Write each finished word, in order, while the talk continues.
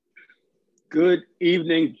Good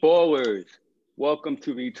evening, ballers. Welcome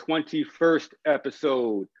to the 21st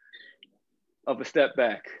episode of A Step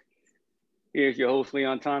Back. Here's your host,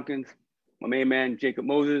 Leon Tompkins, my main man, Jacob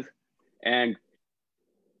Moses, and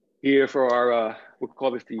here for our, we'll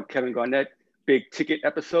call this the Kevin Garnett Big Ticket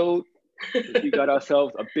episode. We got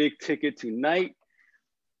ourselves a big ticket tonight.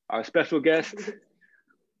 Our special guest,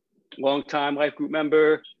 longtime Life Group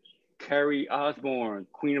member, Carrie Osborne,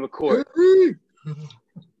 Queen of the Court.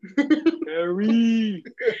 Carrie!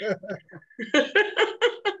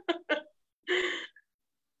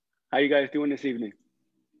 How you guys doing this evening?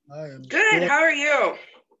 I am good. How are you?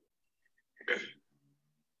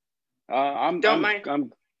 I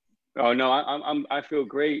feel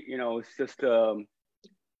great. You know, it's just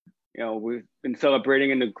we've been celebrating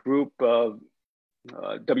in the group of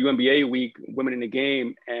WNBA week, Women in the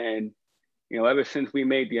Game, and ever since we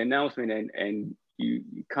made the announcement and you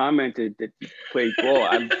commented that you played ball,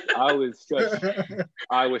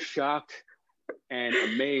 I was shocked and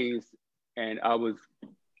amazed, and I was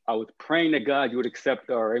praying to God you would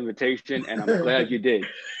accept our invitation, and I'm glad you did.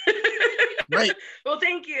 Right. Well,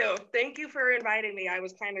 thank you. Thank you for inviting me. I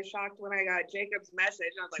was kind of shocked when I got Jacob's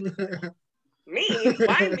message. I was like, me?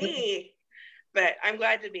 Why me? But I'm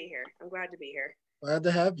glad to be here. Glad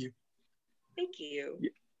to have you. Thank you.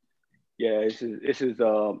 Yeah, this is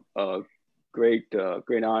a great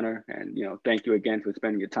honor, and thank you again for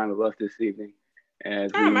spending your time with us this evening.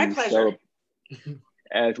 My pleasure.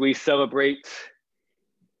 As we celebrate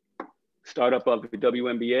startup of the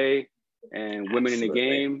WNBA and Women in the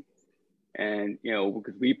Game, and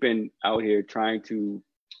because we've been out here trying to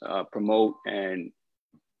promote and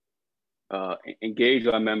engage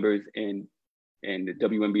our members in the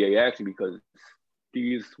WNBA action, because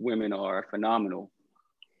these women are phenomenal.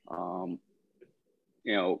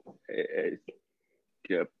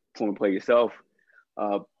 Former player yourself,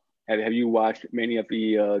 have you watched many of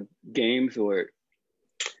the games or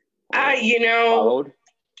followed?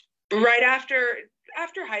 Right after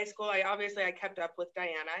high school, I kept up with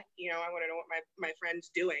Diana. I want to know what my friend's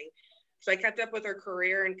doing. So I kept up with her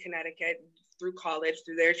career in Connecticut through college,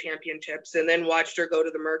 through their championships, and then watched her go to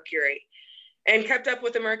the Mercury and kept up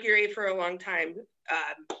with the Mercury for a long time.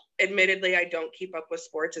 Admittedly, I don't keep up with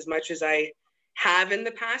sports as much as I have in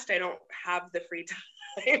the past. I don't have the free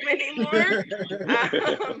time anymore.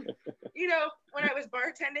 When I was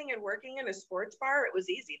bartending and working in a sports bar, it was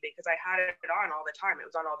easy because I had it on all the time. It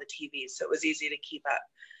was on all the TVs, so it was easy to keep up.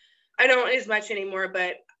 I don't as much anymore,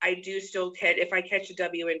 but I do still if I catch a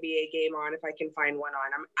WNBA game on, if I can find one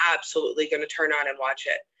on, I'm absolutely going to turn on and watch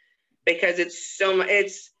it, because it's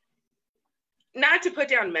not to put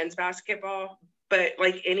down men's basketball, but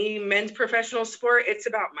like any men's professional sport, it's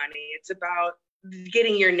about money. It's about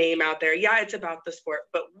getting your name out there. Yeah, it's about the sport,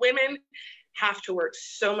 but women have to work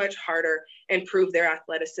so much harder and prove their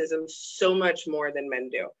athleticism so much more than men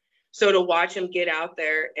do. So to watch them get out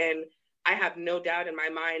there, and I have no doubt in my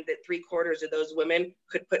mind that 3/4 of those women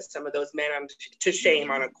could put some of those men to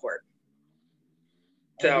shame on a court.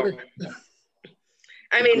 So,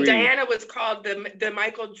 I mean, Agreed. Diana was called the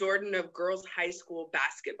Michael Jordan of girls' high school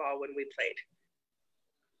basketball when we played.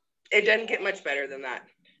 It doesn't get much better than that.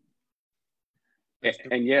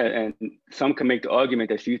 And some can make the argument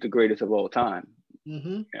that she's the greatest of all time.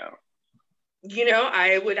 Mm-hmm.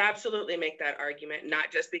 I would absolutely make that argument, not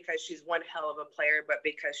just because she's one hell of a player, but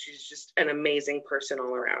because she's just an amazing person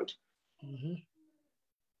all around. Mm-hmm.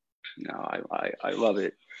 No, I love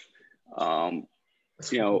it.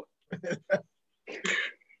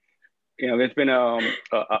 There's been a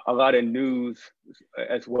lot of news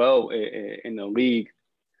as well in the league.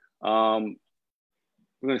 We're going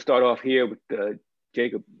to start off here with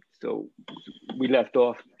Jacob. So we left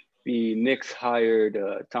off, the Knicks hired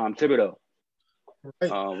Tom Thibodeau.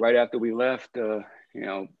 Right after we left, it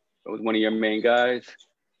was one of your main guys.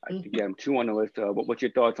 I think you have 2 on the list. What's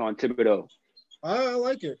your thoughts on Thibodeau? I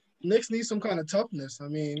like it. Knicks need some kind of toughness. I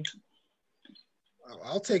mean,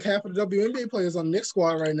 I'll take half of the WNBA players on the Knicks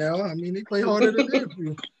squad right now. I mean, they play harder than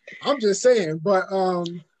me. I'm just saying. But,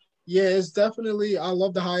 yeah, it's definitely – I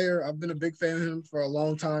love the hire. I've been a big fan of him for a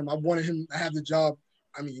long time. I wanted him to have the job,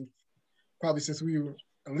 I mean, probably since we were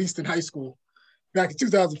at least in high school. Back in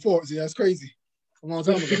 2004. See, that's crazy. A long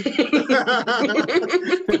time ago.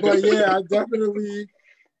 But, yeah, I definitely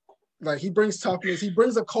 – like, he brings toughness. He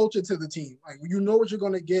brings a culture to the team. Like, you know what you're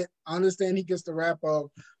going to get. I understand he gets the rap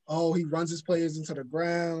of, oh, he runs his players into the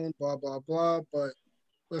ground, blah, blah, blah. But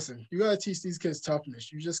listen, you got to teach these kids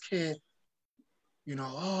toughness. You just can't,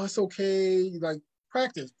 oh, it's okay. Like,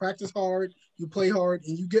 practice hard. You play hard,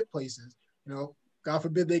 and you get places. God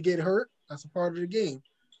forbid they get hurt. That's a part of the game,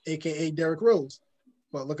 a.k.a. Derrick Rose.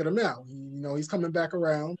 But look at him now. He's coming back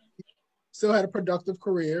around. Still had a productive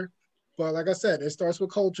career. But like I said, it starts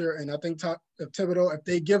with culture. And I think if Thibodeau, if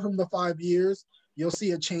they give him the 5 years, you'll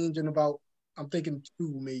see a change in about, I'm thinking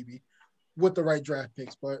 2 maybe, with the right draft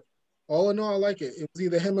picks. But all in all, I like it. It was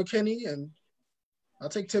either him or Kenny, and I'll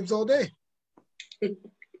take Tibbs all day.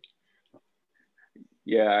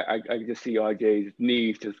 Yeah, I just see RJ's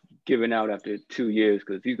knees just giving out after 2 years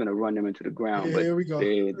because he's going to run them into the ground. Yeah, but here we go.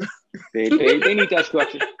 They need that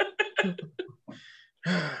structure.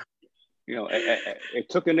 It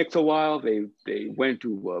took the Knicks a while. They went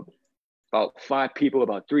to about 5 people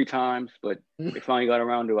about 3 times, but they finally got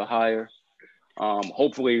around to a hire.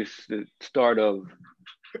 Hopefully, it's the start of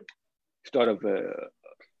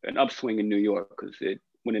an upswing in New York because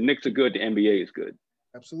when the Knicks are good, the NBA is good.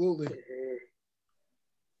 Absolutely.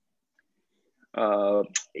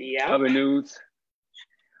 Yeah. Other news.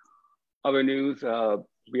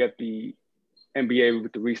 We have the NBA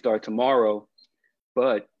with the restart tomorrow,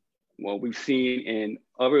 but what we've seen in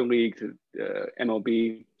other leagues,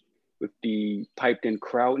 MLB, with the piped-in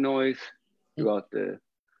crowd noise throughout the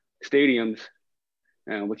stadiums,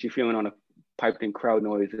 and what you feeling on a piped-in crowd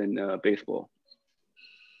noise in baseball?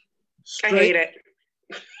 Straight I hate it.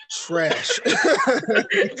 Trash.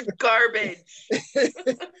 It's garbage.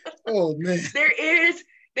 Oh man. There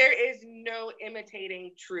is no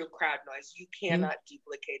imitating true crowd noise. You cannot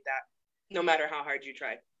duplicate that, no matter how hard you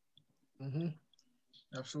try. Mm-hmm.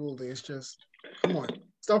 Absolutely. It's just, come on.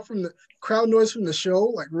 Stuff from the crowd noise from the show,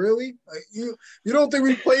 like really? Like you don't think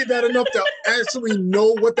we played that enough to actually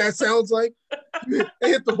know what that sounds like? They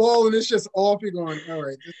hit the ball and it's just off. You're going, all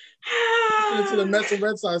right. Into the Mets and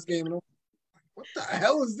Red Sox game, and I'm like, what the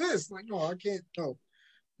hell is this? Like, no, I can't. No,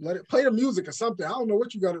 let it play the music or something. I don't know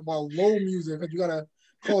what you got about low music. You got to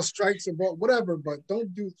call strikes and whatever, but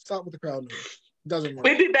stop with the crowd noise. It doesn't work.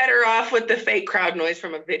 We'd be better off with the fake crowd noise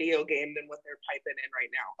from a video game than what they're piping in right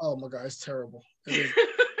now. Oh my God, it's terrible. It is.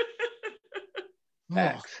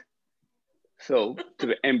 Facts. So to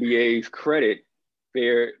the NBA's credit,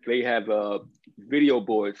 they have a video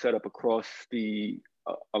board set up across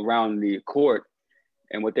around the court,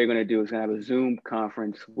 and what they're going to do is going to have a Zoom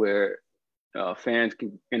conference where fans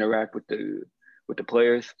can interact with the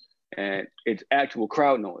players, and it's actual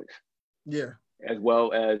crowd noise. Yeah. As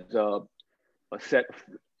well as a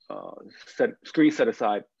screen set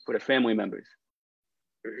aside for the family members.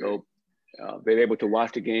 So they're able to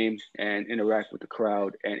watch the game and interact with the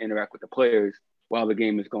crowd and interact with the players while the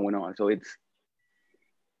game is going on. So it's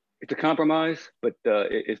a compromise, but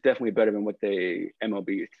it's definitely better than what the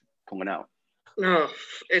MLB is pulling out. No,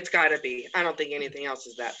 it's got to be. I don't think anything else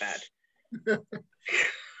is that bad.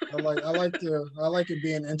 I like it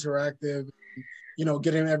being interactive,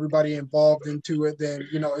 getting everybody involved into it. Then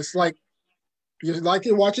it's like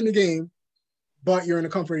you're watching the game, but you're in the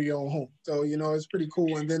comfort of your own home. So it's pretty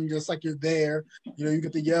cool. And then just like you're there, you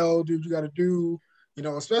get to yell, do what you got to do.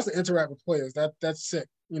 Especially interact with players. That's sick.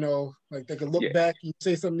 Like they can look back, you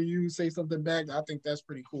say something to you, say something back. I think that's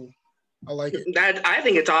pretty cool. I like it. I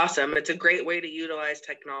think it's awesome. It's a great way to utilize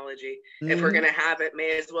technology. Mm-hmm. If we're gonna have it,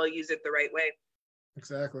 may as well use it the right way.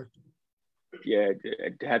 Exactly. Yeah,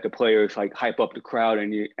 to have the players like hype up the crowd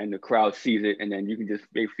and the crowd sees it, and then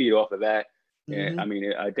they feed off of that. Mm-hmm. And I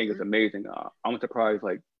mean, I think it's amazing. I'm surprised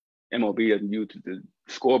like MLB doesn't use the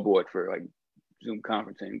scoreboard for like Zoom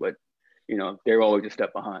conferencing, but they're always a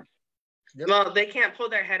step behind. Yep. Well, they can't pull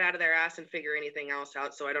their head out of their ass and figure anything else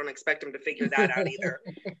out, so I don't expect them to figure that out either.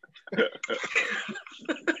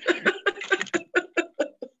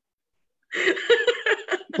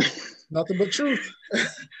 Nothing but truth.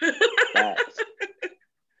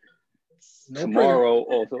 Tomorrow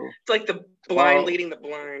also. It's like the blind leading the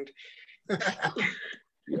blind.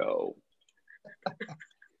 Yo. Or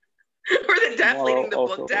the deaf leading the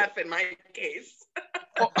book deaf in my case.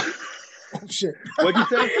 Oh shit. What'd you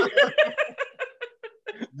say?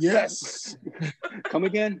 Yes. Come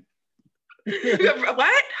again?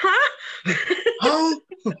 What? Huh? Huh?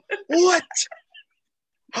 What?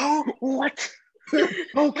 Oh, what?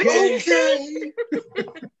 Okay.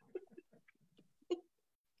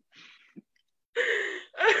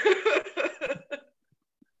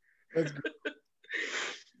 That's good.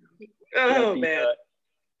 Oh, man.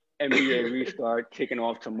 NBA restart kicking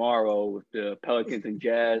off tomorrow with the Pelicans and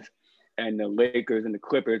Jazz, and the Lakers and the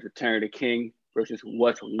Clippers return to King versus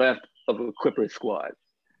what's left of a Clippers squad.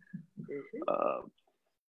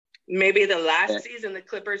 Maybe the last season the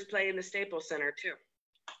Clippers play in the Staples Center too.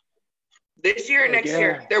 This year or next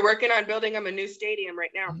year. They're working on building them a new stadium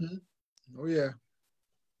right now. Mm-hmm. Oh, yeah.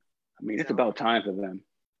 I mean, it's about time for them.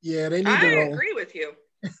 Yeah, they need I agree with you.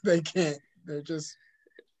 They can't. They're just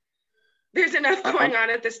There's enough going on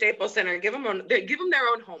at the Staples Center. Give them their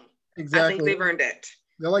own home. Exactly. I think they've earned it.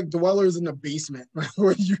 They're like dwellers in the basement,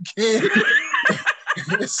 where you can't.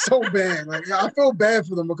 It's so bad. Like, I feel bad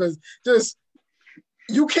for them because just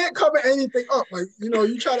you can't cover anything up. Like,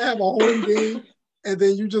 you try to have a home game, and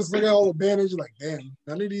then you just look at all the banners. You're like, damn,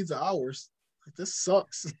 none of these are ours. Like, this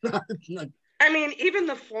sucks. I mean, even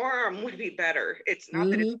the forum would be better. It's not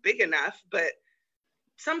that it's big enough, but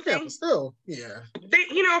something. Yeah, but still, yeah.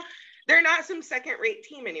 They're not some second-rate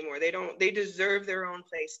team anymore. They deserve their own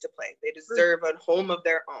place to play. They deserve a home of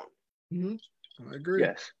their own. Mm-hmm. I agree.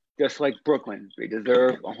 Yes, just like Brooklyn, they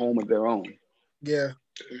deserve a home of their own. Yeah.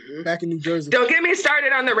 Back in New Jersey. Don't get me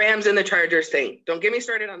started on the Rams and the Chargers thing. Don't get me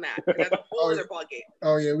started on that. That's a whole other ball game.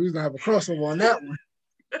 Oh yeah, we was gonna have a crossover on that one.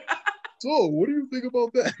 So, what do you think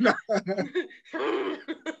about that?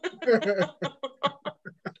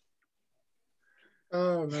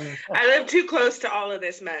 Oh man. I live too close to all of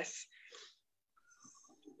this mess.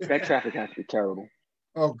 That traffic has to be terrible.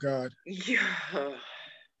 Oh God.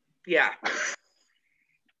 Yeah.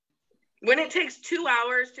 When it takes 2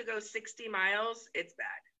 hours to go 60 miles, it's bad.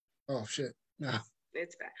 Oh shit. Nah.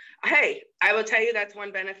 It's bad. Hey, I will tell you that's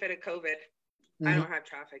one benefit of COVID. I don't have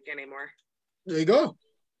traffic anymore. There you go.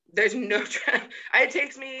 There's no traffic. It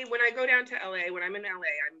takes me, when I go down to LA, when I'm in LA,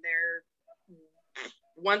 I'm there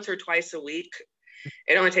once or twice a week.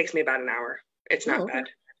 It only takes me about an hour. It's not bad.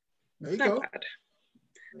 There you go. Not bad.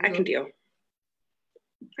 I can deal.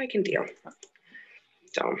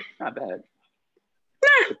 So. Not bad.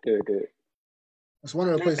 Nah. It's one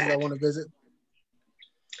of the places I want to visit.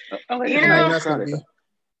 I'll get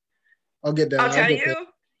down. I'll tell you,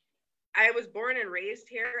 I was born and raised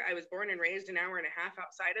here. I was born and raised an hour and a half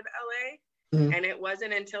outside of LA. And it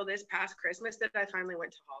wasn't until this past Christmas that I finally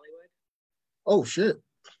went to Hollywood. Oh, shit.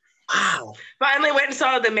 Wow. Finally went and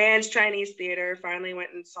saw the Mann's Chinese Theater. Finally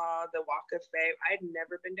went and saw the Walk of Fame. I'd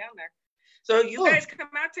never been down there. So you guys come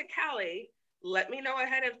out to Cali, let me know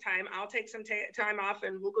ahead of time. I'll take some time off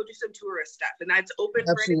and we'll go do some tourist stuff. And that's open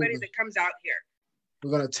for anybody that comes out here.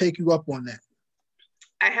 We're going to take you up on that.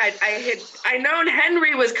 I known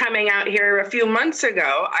Henry was coming out here a few months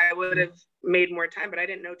ago. I would have made more time, but I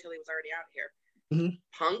didn't know till he was already out here.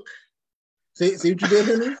 Punk. See what you did,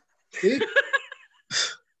 Henry? See?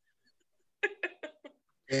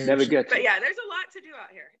 Never get to. But yeah, there's a lot to do out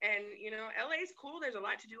here. And, LA's cool. There's a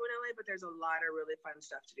lot to do in LA, but there's a lot of really fun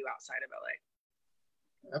stuff to do outside of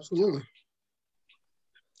LA. Absolutely.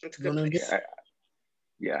 It's a good place. I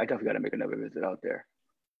definitely got to make another visit out there.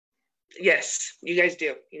 Yes, you guys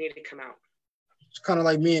do. You need to come out. It's kind of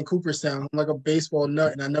like me in Cooperstown. I'm like a baseball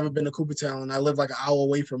nut, and I've never been to Cooperstown, and I live like an hour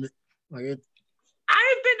away from it. I've been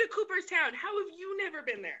to Cooperstown. How have you never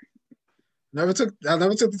been there? I never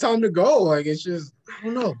took the time to go. Like, it's just, I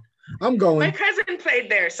don't know. I'm going. My cousin played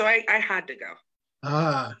there, so I had to go.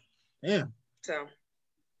 Ah, yeah. So,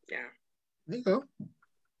 yeah. There you go.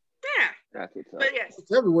 Yeah. That's what's up. But yes,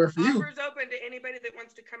 it's everywhere for you. Offers open to anybody that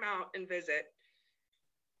wants to come out and visit.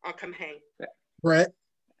 I'll come hang. Brett.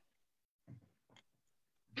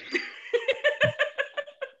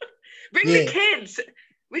 Bring the kids.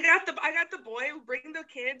 I got the boy. Bring the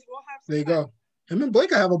kids. We'll have some There you fun. go. Him and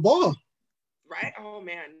Blake, I have a ball. Right? Oh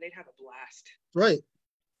man, they'd have a blast. Right.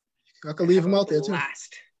 I could leave him out there too.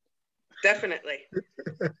 Blast. Definitely.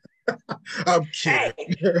 I'm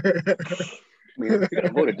kidding. You gotta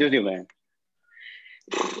go to Disneyland.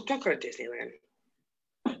 Don't go to Disneyland.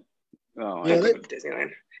 Oh, yeah, Go to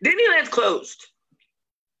Disneyland. Disneyland's closed.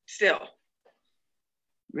 Still.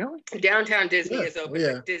 Really? Downtown Disney is open.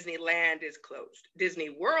 Yeah. But Disneyland is closed. Disney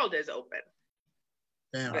World is open.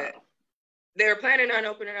 Damn. But they were planning on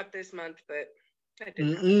opening up this month, but that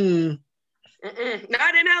didn't happen.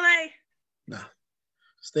 Not in LA. Nah.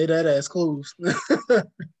 Stay that ass closed.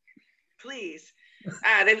 Please.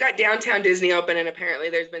 They've got Downtown Disney open, and apparently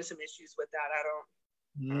there's been some issues with that. I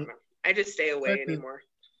don't know. I just stay away anymore.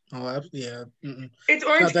 Oh, yeah. It's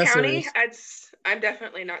Orange County. Serious. I'm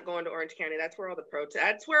definitely not going to Orange County. That's where all the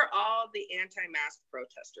that's where all the anti-mask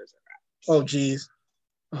protesters are at. Oh, geez.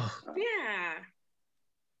 Oh. Yeah.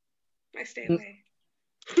 I stay away.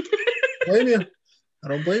 Blame you. I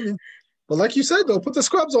don't blame you. But like you said, though, put the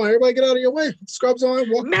scrubs on. Everybody get out of your way. Put the scrubs on.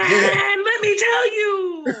 Walk. Man, let me tell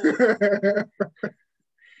you.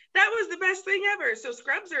 That was the best thing ever. So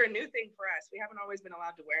scrubs are a new thing for us. We haven't always been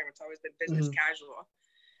allowed to wear them. It's always been business casual.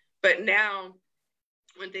 But now,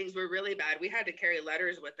 when things were really bad, we had to carry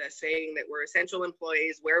letters with us saying that we're essential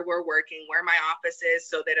employees, where we're working, where my office is,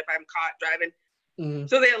 so that if I'm caught driving.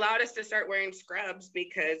 So they allowed us to start wearing scrubs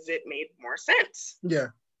because it made more sense. Yeah.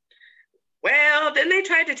 Well, then they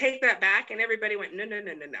tried to take that back, and everybody went, no.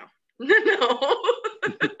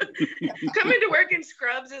 Coming to work in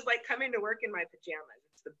scrubs is like coming to work in my pajamas.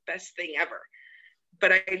 It's the best thing ever.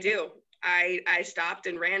 But I do. I stopped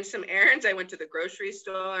and ran some errands. I went to the grocery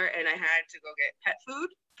store and I had to go get pet food.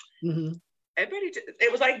 Mm-hmm. Everybody,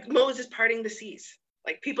 it was like Moses parting the seas.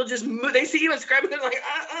 Like people just move, they see you in scrubs and they're like,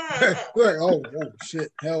 Like, oh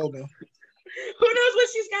shit, hell no. Who knows what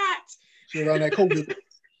she's got? She's on that COVID.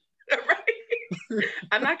 Right.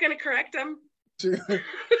 I'm not gonna correct them. See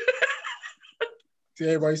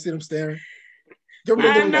everybody see them staring. Give them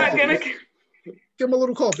I'm not gonna. Give them a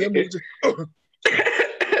little cough.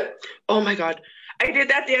 Oh my God. I did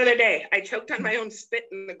that the other day. I choked on my own spit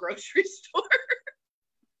in the grocery store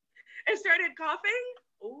and started coughing.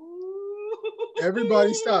 Ooh.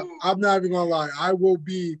 Everybody stop. I'm not even gonna lie.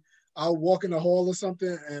 I'll walk in the hall or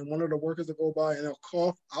something and one of the workers will go by and they'll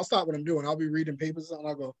cough. I'll stop what I'm doing. I'll be reading papers and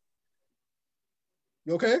I'll go,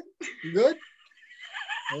 you okay? You good?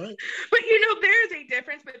 All right. But you know, there's a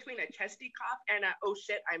difference between a chesty cough and a, oh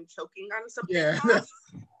shit, I'm choking on something. Yeah. Cough.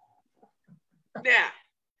 Yeah.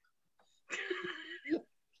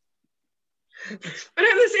 But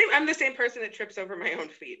I'm the same person that trips over my own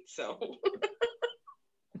feet. So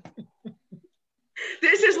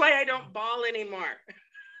this is why I don't ball anymore.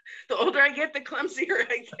 The older I get, the clumsier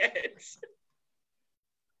I get.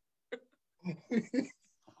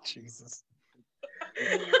 Jesus.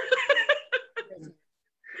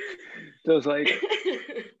 So it's like,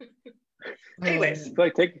 anyways, it's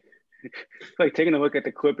like taking a look at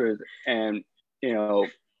the Clippers, and you know,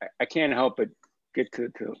 I can't help but get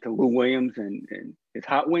to Lou Williams and his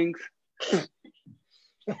hot wings.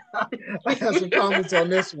 I have some comments on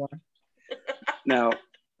this one. Now,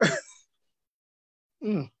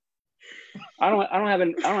 I don't have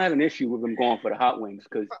an issue with him going for the hot wings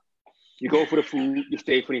because you go for the food, you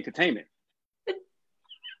stay for the entertainment.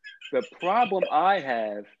 The problem I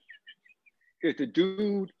have is the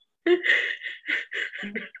dude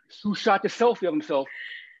who shot the selfie of himself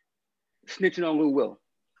snitching on Lou Will.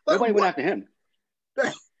 Nobody went after him.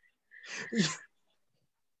 But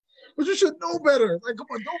you should know better. Like, come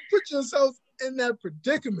on, don't put yourself in that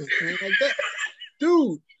predicament, man. Like that,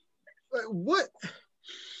 dude. Like, what?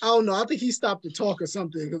 I don't know. I think he stopped the talk or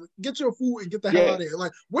something. Get your food and get the hell out of here.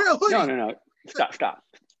 Like, wear a hoodie. No. Stop.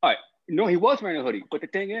 All right. No, he was wearing a hoodie. But the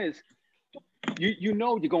thing is, you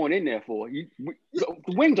know you're going in there for. The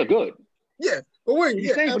wings are good. Yeah, the wings.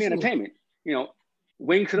 You're staying for the entertainment. You know,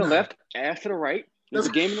 wing to the left, ass to the right. There's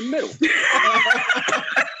a game in the middle.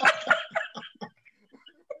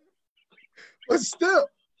 But still,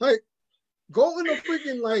 like, go in the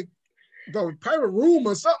freaking, like, the private room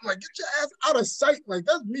or something. Like, get your ass out of sight. Like,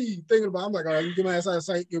 that's me thinking about. I'm like, all right, you get my ass out of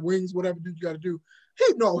sight, get wings, whatever you got to do.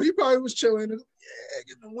 He probably was chilling. And,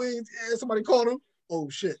 getting the wings. Yeah, somebody called him. Oh,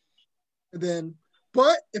 shit. And then,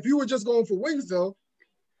 but if you were just going for wings, though,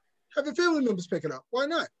 have your family members pick it up. Why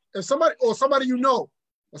not? If somebody you know,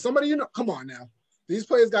 come on now. These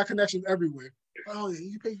players got connections everywhere. Oh,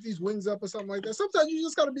 you pick these wings up or something like that. Sometimes you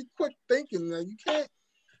just got to be quick thinking. Like, you can't.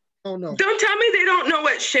 I don't know. Don't tell me they don't know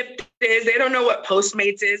what Shipt is. They don't know what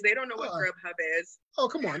Postmates is. They don't know what Grubhub is. Oh,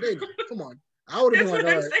 come on. They know. Come on. I would have been like, that's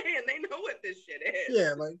what all I'm right. saying. They know what this shit is.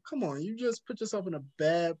 Yeah, like, come on. You just put yourself in a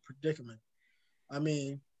bad predicament. I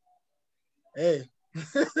mean, hey.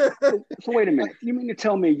 So wait a minute. You mean to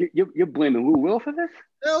tell me you're blaming Lou Will for this?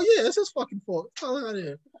 Hell yeah, it's his fucking fault. Hell out of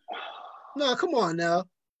here. No, come on now.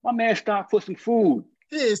 My man stopped for some food.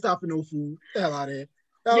 He ain't stopping no food. The hell out of here.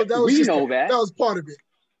 We know that. That was part of it.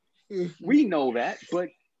 We know that, but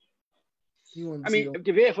I mean, if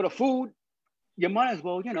you're there for the food, you might as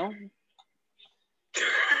well, you know.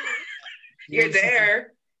 You're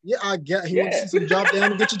there. Yeah, I get. He wants to see some drop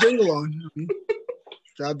down and get your jingle on.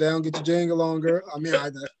 Drop down, get your jingle on, girl. I mean, I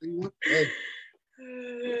definitely want. Hey.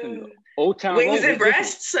 Old Town wings and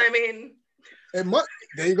breasts. I mean,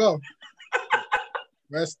 there you go.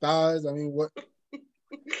 Breast, thighs. I mean, what?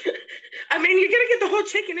 I mean, you're gonna get the whole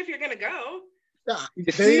chicken if you're gonna go. Yeah,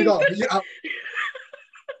 there you go. Yeah.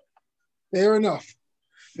 Fair enough.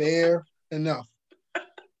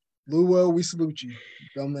 Lou Will, we salute you,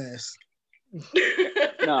 dumbass.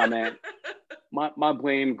 Nah, man. My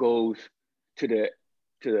blame goes to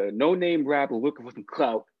the no-name rapper looking for some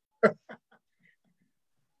clout.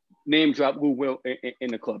 Name drop Lou Will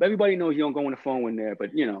in the club. Everybody knows you don't go on the phone in there,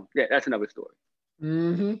 but you know, that's another story.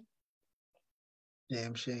 Mm-hmm.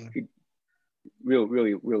 Damn shame.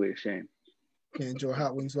 Really a shame. Can't enjoy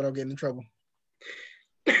hot wings without getting in trouble.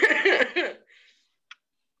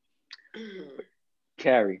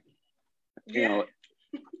 Carrie, you know,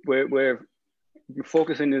 we're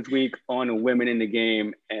focusing this week on the women in the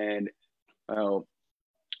game, and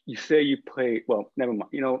you say you played. Well, never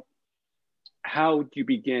mind. You know, how do you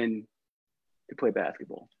begin to play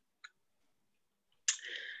basketball?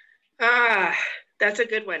 That's a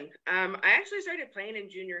good one. I actually started playing in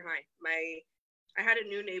junior high. I had a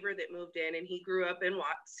new neighbor that moved in, and he grew up in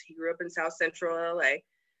Watts. He grew up in South Central LA,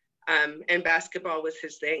 and basketball was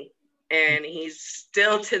his thing. And he's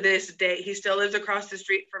still, to this day, he still lives across the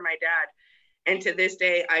street from my dad. And to this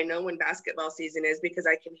day, I know when basketball season is because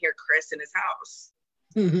I can hear Chris in his house,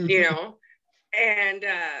 you know? And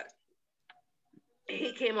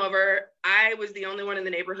he came over. I was the only one in the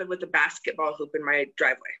neighborhood with a basketball hoop in my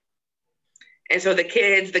driveway. And so the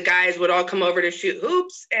kids, the guys would all come over to shoot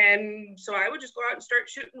hoops. And so I would just go out and start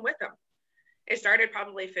shooting with them. It started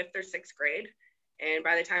probably 5th or 6th grade. And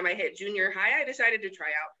by the time I hit junior high, I decided to try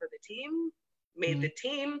out for the team, made the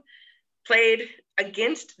team, played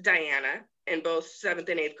against Diana in both 7th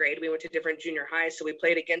and 8th grade. We went to different junior highs, so we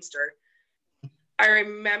played against her. I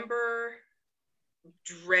remember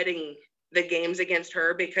dreading the games against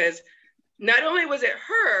her because not only was it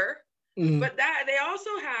her, but that they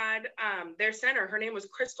also had their center. Her name was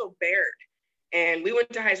Crystal Baird, and we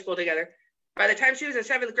went to high school together. By the time she was in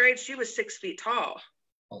 7th grade, she was 6 feet tall.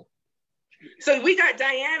 Oh. So we got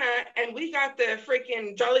Diana and we got the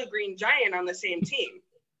freaking Jolly Green Giant on the same team,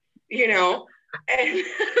 you know, and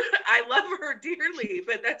I love her dearly,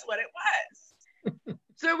 but that's what it was.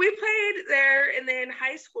 So we played there, and then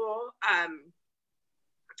high school,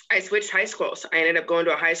 I switched high schools. I ended up going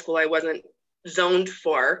to a high school I wasn't zoned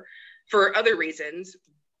for other reasons,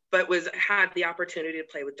 but had the opportunity to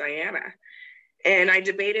play with Diana. And I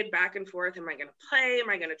debated back and forth, am I going to play? Am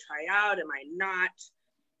I going to try out? Am I not?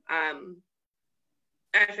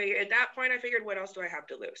 I figured at that point, I figured, what else do I have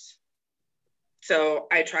to lose? So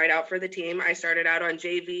I tried out for the team. I started out on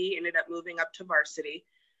JV, ended up moving up to varsity.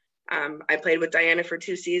 I played with Diana for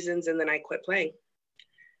 2 seasons, and then I quit playing.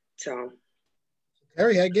 So.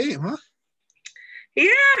 Carrie had game, huh? Yeah.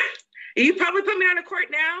 You probably put me on a court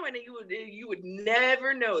now, and you would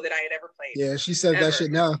never know that I had ever played. Yeah, she said that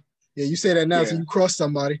shit now. Yeah, you say that now, so you cross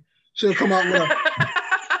somebody. She'll come out with a.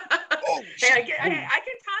 Hey, I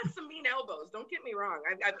can toss some mean elbows. Don't get me wrong.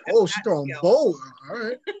 She's throwing bold. All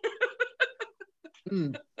right.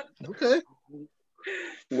 Okay.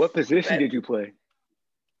 What position did you play?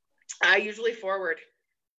 Usually forward.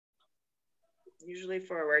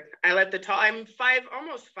 I let the tall. I'm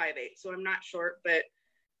almost 5'8", so I'm not short. But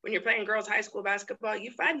when you're playing girls high school basketball, you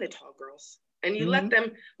find the tall girls and you let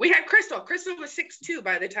them. We had Crystal. Crystal was 6'2"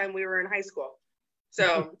 by the time we were in high school,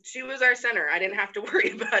 so she was our center. I didn't have to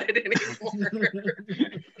worry about it anymore.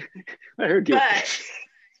 I heard you. But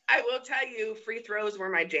I will tell you, free throws were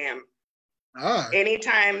my jam.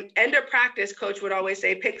 Anytime, end of practice, coach would always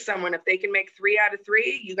say, pick someone. If they can make 3 out of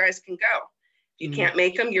 3, you guys can go. If you can't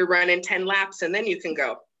make them, you're running 10 laps and then you can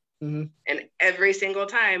go. And every single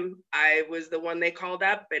time I was the one they called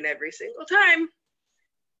up, and every single time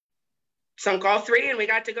some call 3 and we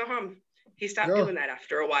got to go home. He stopped doing that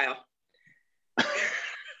after a while.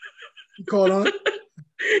 He caught on?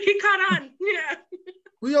 He caught on, yeah.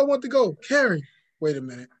 We all want to go. Carrie, wait a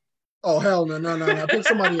minute. Oh, hell no. Pick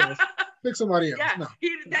somebody else. Yeah, no.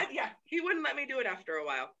 He wouldn't let me do it after a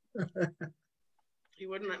while.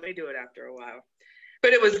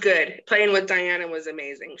 But it was good. Playing with Diana was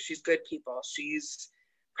amazing. She's good people. She's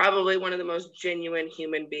probably one of the most genuine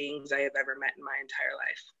human beings I have ever met in my entire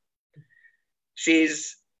life.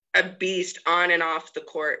 She's a beast on and off the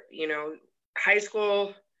court. You know, high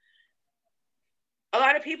school, a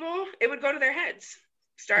lot of people, it would go to their heads.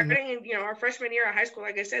 Starting in, our freshman year of high school,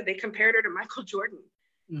 like I said, they compared her to Michael Jordan.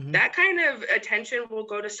 That kind of attention will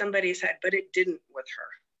go to somebody's head, but it didn't with her.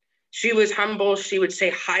 She was humble. She would say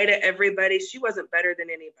hi to everybody. She wasn't better than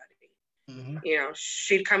anybody.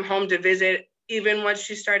 She'd come home to visit even once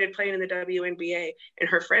she started playing in the WNBA, and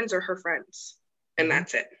her friends are her friends, and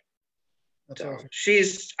that's it. That's awesome.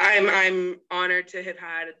 I'm honored to have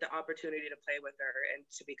had the opportunity to play with her and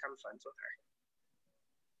to become friends with her.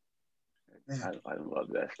 I love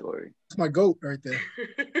that story. It's my goat right there.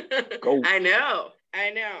 Goat. I know.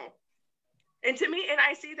 And to me, and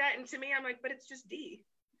I see that, and to me, I'm like, but it's just D.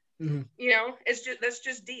 That's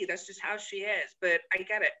just D. That's just how she is. But I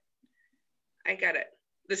get it.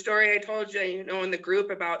 The story I told you, in the group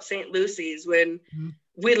about St. Lucy's when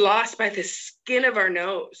we lost by the skin of our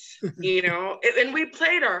nose, and we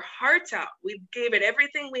played our hearts out. We gave it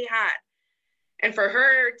everything we had. And for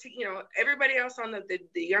her to, everybody else on the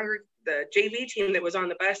JV team that was on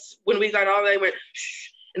the bus, when we got all, they went, shh,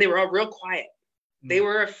 and they were all real quiet. They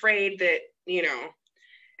were afraid that,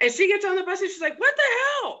 and she gets on the bus and she's like, what the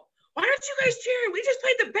hell? Why aren't you guys cheering? We just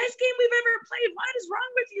played the best game we've ever played. What is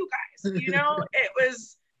wrong with you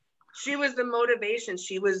guys? She was the motivation.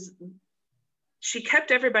 She was she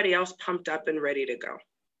kept everybody else pumped up and ready to go.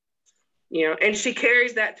 You know, and she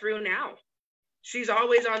carries that through now. She's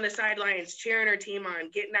always on the sidelines cheering her team on,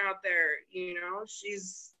 getting out there. You know,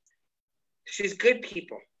 she's good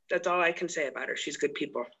people. That's all I can say about her. She's good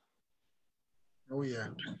people. Oh, yeah.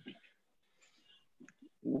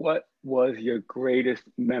 What was your greatest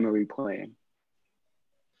memory playing?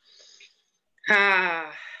 I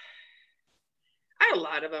had a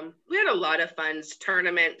lot of them. We had a lot of fun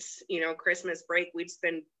tournaments. You know, Christmas break, we'd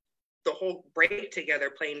spend the whole break together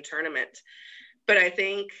playing tournaments. But I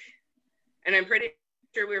think, and I'm pretty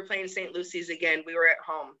sure we were playing St. Lucy's again. We were at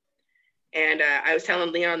home. And I was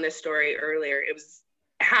telling Leon this story earlier. It was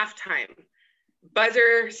halftime.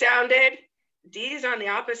 Buzzer sounded. Dee's on the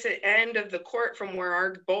opposite end of the court from where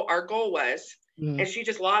our goal was. And she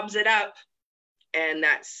just lobs it up. And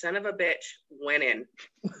that son of a bitch went in.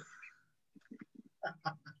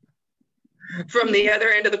 From the other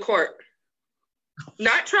end of the court.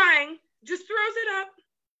 Not trying, just throws it up.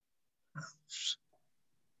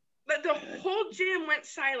 But the whole gym went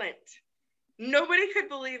silent. Nobody could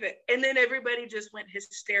believe it. And then everybody just went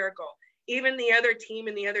hysterical. Even the other team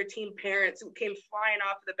and the other team parents came flying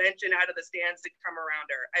off the bench and out of the stands to come around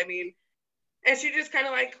her. I mean, and she just kind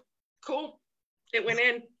of like, cool, it went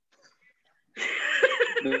in.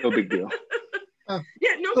 No big deal.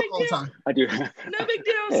 Yeah, no big deal. I do. No big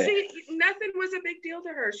deal. See, nothing was a big deal to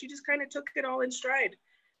her. She just kind of took it all in stride.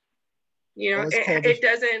 You know, it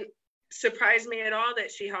doesn't surprise me at all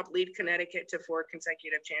that she helped lead Connecticut to 4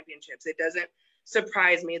 consecutive championships. It doesn't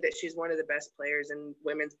surprise me that she's one of the best players in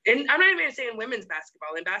women's, and I'm not even saying women's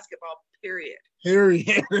basketball, in basketball, period.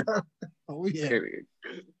 Period. Oh, yeah.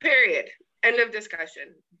 Period. End of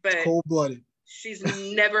discussion. But it's cold-blooded. She's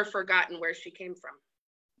never forgotten where she came from.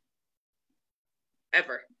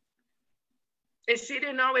 Ever. And she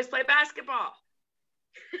didn't always play basketball.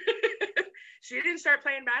 She didn't start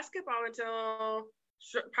playing basketball until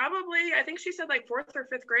probably, I think she said like 4th or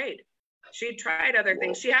 5th grade. She tried other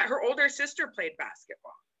things. She had her older sister played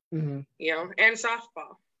basketball, you know, and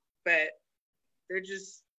softball. But they're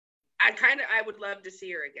just, I would love to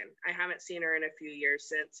see her again. I haven't seen her in a few years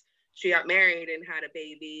since she got married and had a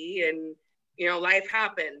baby, and, you know, life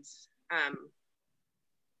happens.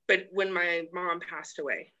 But when my mom passed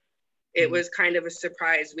away, it was kind of a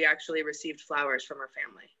surprise. We actually received flowers from her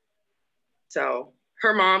family. So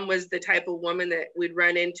her mom was the type of woman that we'd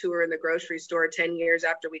run into her in the grocery store 10 years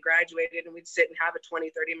after we graduated, and we'd sit and have a 20,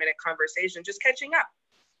 30-minute conversation, just catching up.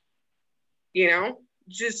 You know,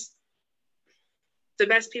 just the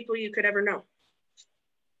best people you could ever know.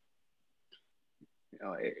 You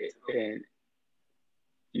know, and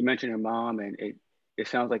you mentioned her mom, and it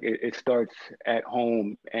sounds like it starts at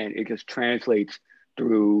home, and it just translates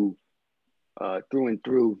through and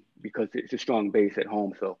through, because it's a strong base at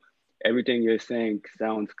home. So everything you're saying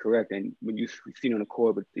sounds correct. And when you've seen on the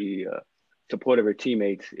court with the support of her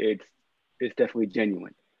teammates, it's definitely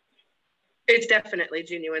genuine. It's definitely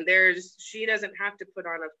genuine. She doesn't have to put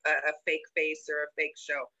on a fake face or a fake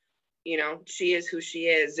show. You know, she is who she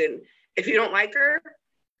is. And if you don't like her,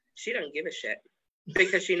 she doesn't give a shit,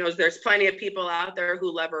 because she knows there's plenty of people out there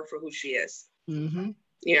who love her for who she is. You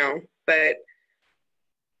know, but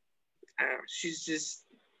she's just,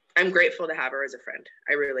 I'm grateful to have her as a friend.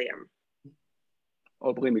 I really am.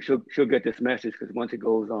 Oh, believe me, she'll get this message, because once it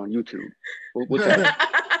goes on YouTube, we'll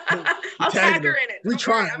I'll tag her in it. We're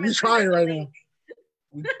trying right now.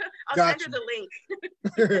 I'll send her the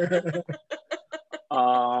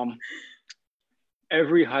link.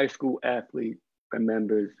 Every high school athlete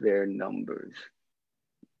remembers their numbers.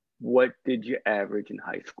 What did you average in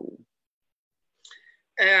high school?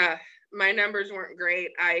 My numbers weren't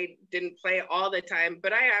great. I didn't play all the time,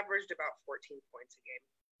 but I averaged about 14 points a game.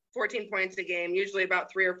 14 points a game, usually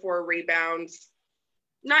about 3 or 4 rebounds.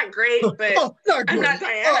 Not great, but not I'm not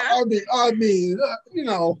Diana. I mean, you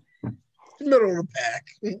know, middle of the pack.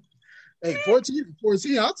 Hey, 14,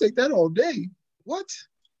 I'll take that all day. What?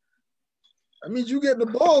 I mean, you get the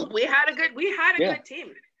ball. We had a good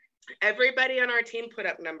team. Everybody on our team put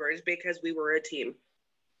up numbers because we were a team.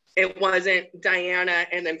 It wasn't Diana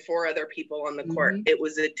and then 4 other people on the court. It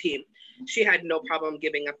was a team. She had no problem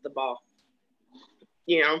giving up the ball,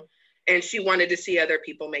 you know, and she wanted to see other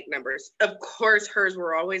people make numbers. Of course, hers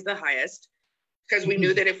were always the highest, because we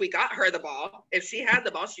knew that if we got her the ball, if she had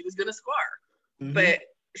the ball, she was going to score. But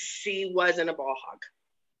she wasn't a ball hog.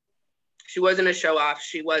 She wasn't a show off.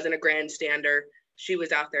 She wasn't a grandstander. She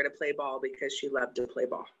was out there to play ball because she loved to play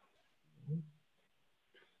ball.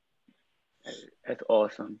 That's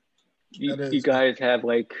awesome. You guys have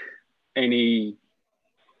like any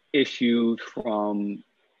issues from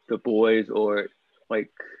the boys, or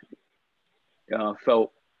like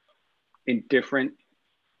felt indifferent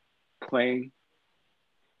playing?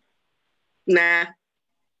 Nah,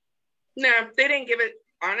 they didn't give it.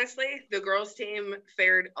 Honestly, the girls' team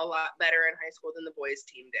fared a lot better in high school than the boys'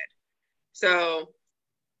 team did. So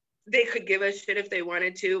they could give us shit if they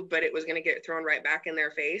wanted to, but it was going to get thrown right back in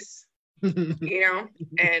their face, you know?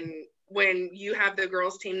 And when you have the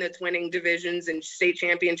girls' team that's winning divisions and state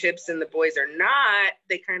championships and the boys are not,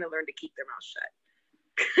 they kind of learn to keep their mouth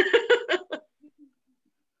shut.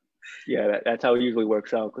 Yeah, that's how it usually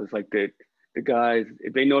works out, because like the guys,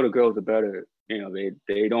 if they know the girls are better, you know,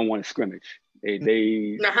 they don't want to scrimmage.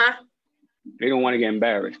 They don't want to get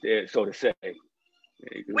embarrassed, so to say.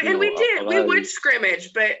 We would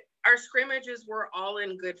scrimmage, but our scrimmages were all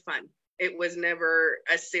in good fun. It was never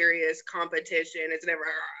a serious competition. It's never,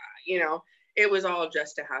 you know, it was all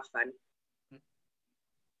just to have fun.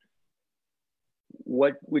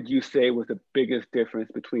 What would you say was the biggest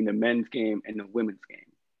difference between the men's game and the women's game?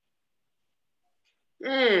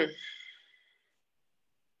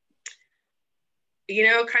 You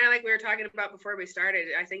know, kind of like we were talking about before we started,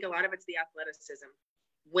 I think a lot of it's the athleticism.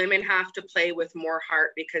 Women have to play with more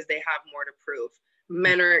heart because they have more to prove.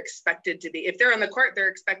 Men are expected to be, if they're on the court, they're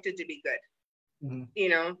expected to be good. Mm-hmm. You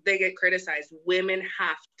know, they get criticized. Women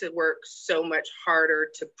have to work so much harder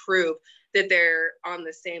to prove that they're on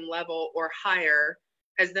the same level or higher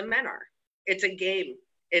as the men are. It's a game.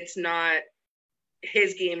 It's not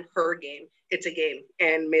his game, her game. It's a game,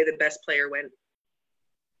 and may the best player win.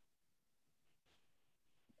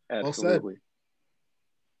 Absolutely.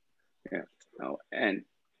 Yeah. Oh, and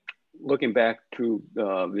looking back to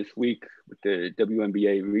this week with the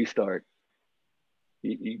WNBA restart,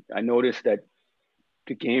 I noticed that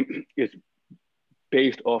the game is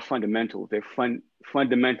based off fundamentals. They're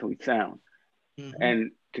fundamentally sound. Mm-hmm.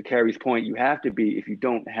 And to Carrie's point, you have to be, if you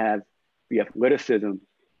don't have the athleticism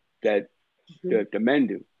that the men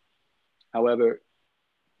do. However,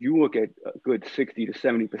 you look at a good 60 to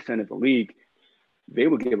 70% of the league, they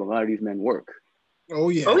will give a lot of these men work. Oh,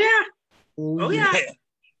 yeah. Oh, yeah. Oh, yeah.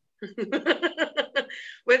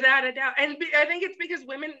 Without a doubt. And I think it's because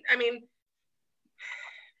women, I mean,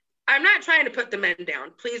 I'm not trying to put the men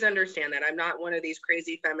down. Please understand that. I'm not one of these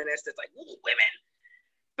crazy feminists that's like, women.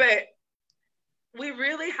 But we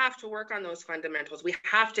really have to work on those fundamentals. We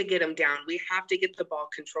have to get them down. We have to get the ball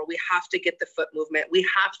control. We have to get the foot movement. We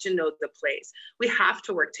have to know the plays. We have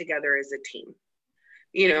to work together as a team.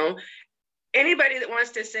 You know, anybody that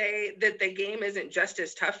wants to say that the game isn't just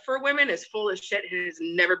as tough for women is full of shit and has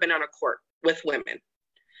never been on a court with women,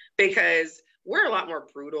 because we're a lot more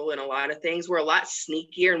brutal in a lot of things. We're a lot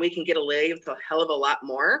sneakier and we can get away with a hell of a lot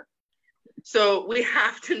more. So we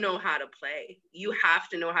have to know how to play. You have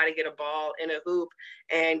to know how to get a ball in a hoop,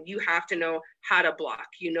 and you have to know how to block.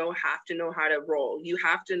 Have to know how to roll. You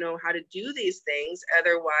have to know how to do these things.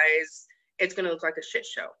 Otherwise, it's going to look like a shit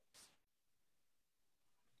show.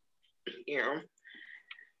 You know,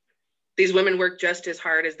 these women work just as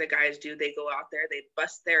hard as the guys do. They go out there, they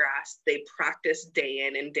bust their ass, they practice day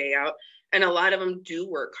in and day out. And a lot of them do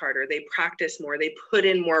work harder. They practice more. They put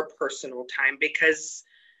in more personal time because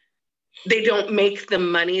they don't make the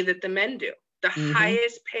money that the men do. The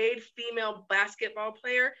highest paid female basketball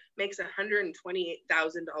player makes $128,000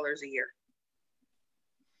 a year.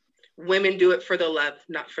 Women do it for the love,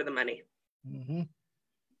 not for the money. Mm-hmm.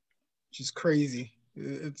 Which is crazy.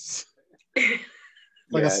 It's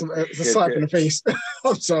like it's a slap in the face.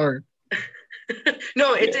 I'm sorry.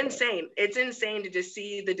 No, it's insane. It's insane to just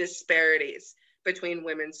see the disparities between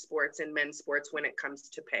women's sports and men's sports when it comes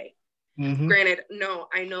to pay. Mm-hmm. Granted, no,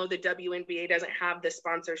 I know the WNBA doesn't have the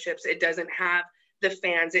sponsorships. It doesn't have the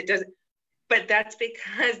fans. It doesn't, but that's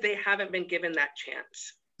because they haven't been given that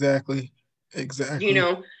chance. Exactly. You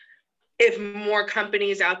know, if more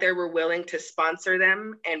companies out there were willing to sponsor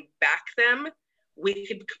them and back them, we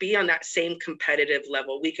could be on that same competitive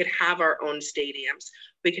level. We could have our own stadiums.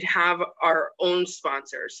 We could have our own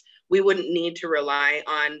sponsors. We wouldn't need to rely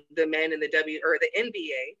on the men in the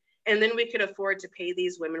NBA. And then we could afford to pay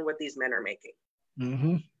these women what these men are making.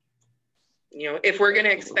 Mm-hmm. You know, if we're going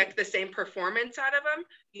to expect the same performance out of them,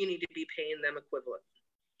 you need to be paying them equivalent.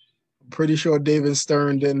 I'm pretty sure David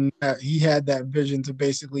Stern he had that vision to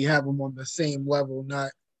basically have them on the same level,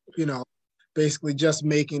 not, you know, basically just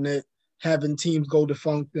making it, having teams go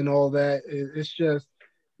defunct and all that. It's just,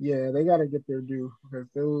 yeah, they got to get their due, because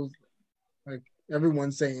those, like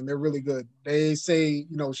everyone's saying, they're really good. They say,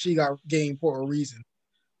 you know, she got game for a reason.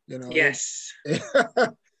 You know, yes. Yeah.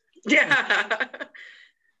 Yeah.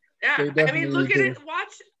 I mean, look at it.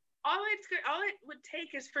 Watch. All it would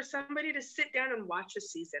take is for somebody to sit down and watch a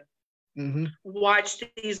season. Mm-hmm. Watch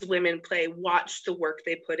these women play. Watch the work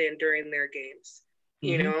they put in during their games.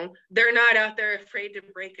 You Mm-hmm. know, they're not out there afraid to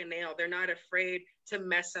break a nail. They're not afraid to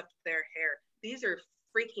mess up their hair. These are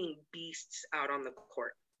freaking beasts out on the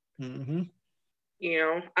court. Mm-hmm. You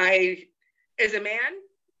know, as a man,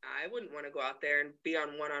 I wouldn't want to go out there and be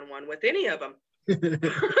on one-on-one with any of them. As a woman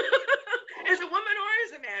or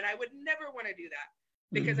as a man, I would never want to do that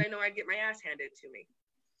because I know I'd get my ass handed to me.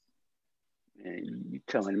 And you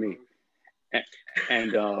telling me.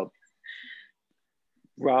 And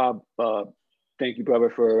Rob, thank you, brother,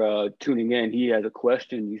 for tuning in. He has a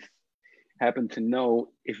question. He happened to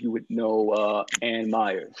know if you would know Ann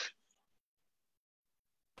Myers.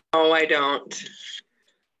 Oh, I don't.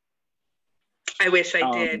 I wish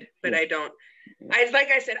I did, but I don't. Like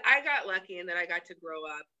I said, I got lucky in that I got to grow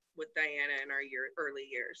up with Diana in our early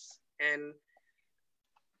years. And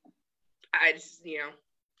I just, you know,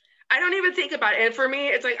 I don't even think about it. And for me,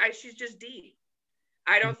 it's like, she's just D.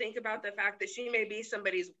 I don't think about the fact that she may be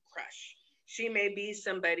somebody's crush. She may be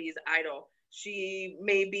somebody's idol. She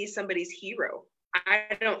may be somebody's hero.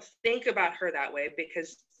 I don't think about her that way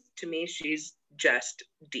because to me, she's just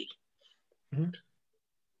D. Mm-hmm.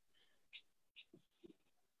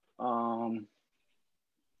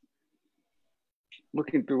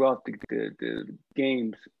 Looking throughout the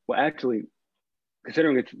games, well, actually,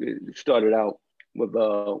 considering it started out with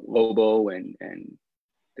Lobo and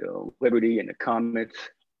the Liberty and the Comets,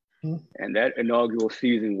 and that inaugural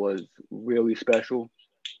season was really special.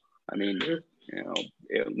 I mean, you know,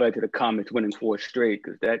 it led to the Comets winning 4 straight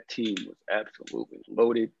because that team was absolutely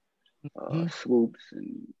loaded. Swoops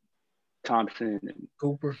and Thompson and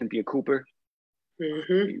Cynthia Cooper.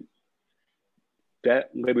 Mm-hmm.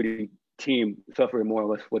 That Liberty team suffered more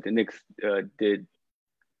or less what the Knicks did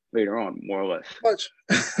later on, more or less. Much.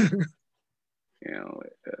 You know,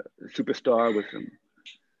 a superstar with some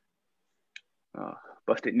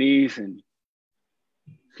busted knees, and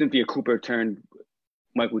Cynthia Cooper turned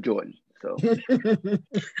Michael Jordan. So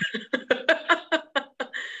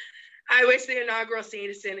I wish the inaugural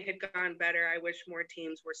season had gone better. I wish more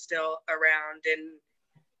teams were still around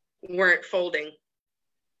and weren't folding.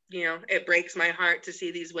 You know, it breaks my heart to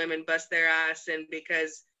see these women bust their ass, and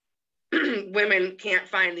because women can't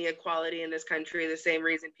find the equality in this country, the same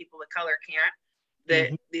reason people of color can't,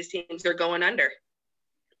 that these teams are going under.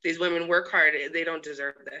 These women work hard. They don't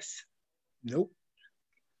deserve this. Nope.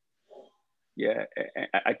 Yeah,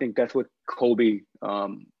 I think that's what Kobe,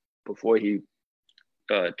 before he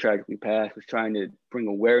tragically passed, was trying to bring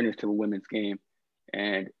awareness to the women's game.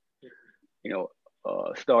 And, you know,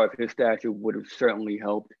 a star of his stature would have certainly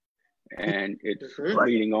helped. And it's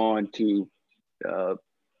leading on to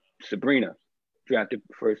Sabrina, drafted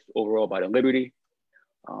first overall by the Liberty,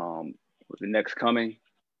 with the next coming.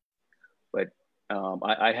 But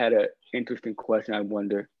I had an interesting question. I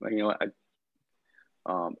wonder, you know,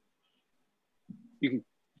 you can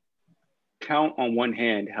count on one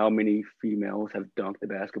hand how many females have dunked the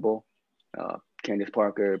basketball. Candace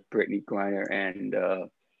Parker, Brittany Griner, and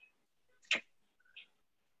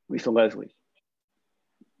Lisa Leslie.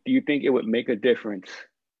 Do you think it would make a difference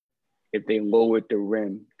if they lowered the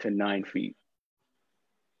rim to 9 feet?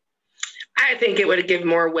 I think it would give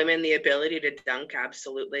more women the ability to dunk,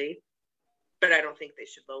 absolutely. But I don't think they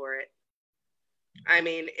should lower it. I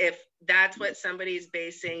mean, if that's what somebody's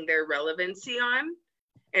basing their relevancy on,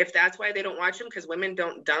 if that's why they don't watch them because women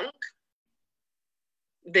don't dunk,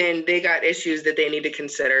 then they got issues that they need to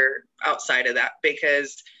consider outside of that,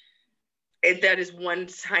 because that is one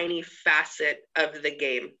tiny facet of the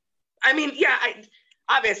game. I mean, yeah,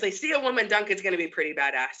 obviously see a woman dunk, it's going to be pretty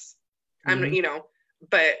badass. You know,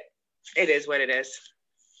 but it is what it is.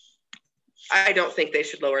 I don't think they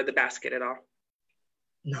should lower the basket at all.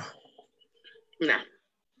 No. No.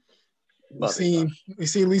 We seen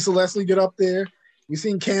Lisa Leslie get up there. We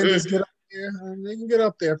seen Candace get up there. They can get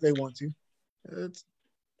up there if they want to. It's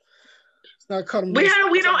not cut them.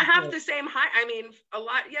 We don't have the same height. I mean, a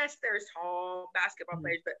lot. Yes, there's tall basketball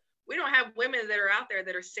players, but we don't have women that are out there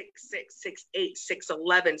that are 6'6", 6'8",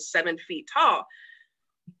 6'11", 7 feet tall.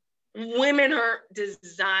 Women are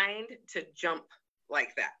designed to jump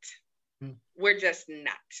like that. We're just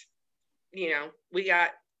not. You know, we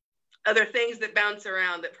got other things that bounce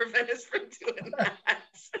around that prevent us from doing that.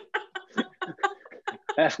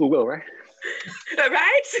 Ask who will, right?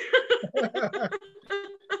 Right?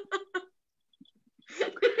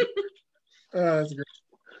 That's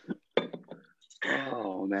great.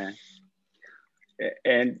 Oh, man.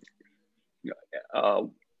 And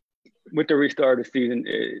with the restart of the season,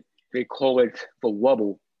 they call it the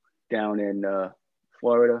Wubble down in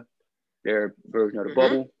Florida, their version of the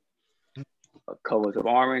bubble. colors of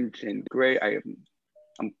orange and gray.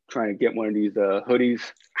 I'm trying to get one of these hoodies.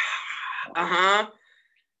 Uh-huh.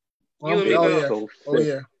 Oh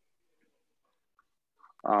yeah.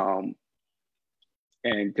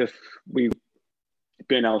 And just we've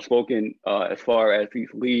been outspoken as far as these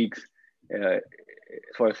leagues, as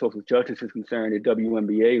far as social justice is concerned. The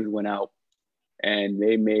WNBA went out and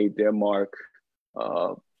they made their mark,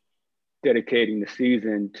 dedicating the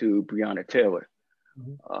season to Breonna Taylor.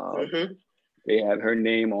 They have her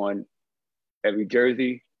name on every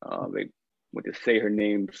jersey. They with the "Say Her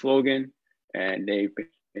Name" slogan, and they've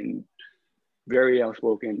been very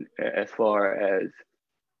outspoken as far as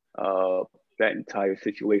that entire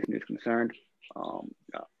situation is concerned.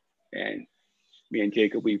 And me and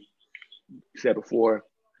Jacob, we've said before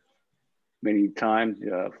many times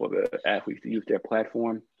for the athletes to use their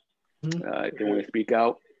platform. They want to speak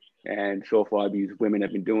out. And so far, these women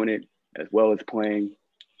have been doing it as well as playing.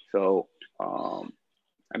 So,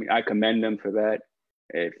 I mean, I commend them for that.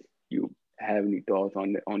 If you have any thoughts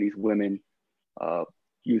on these women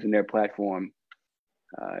using their platform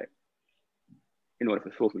in order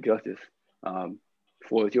for social justice, the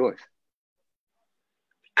floor is yours.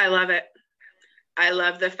 I love it. I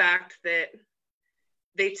love the fact that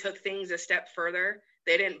they took things a step further.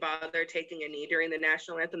 They didn't bother taking a knee during the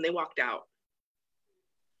national anthem. They walked out.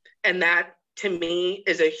 And that, to me,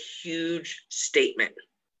 is a huge statement.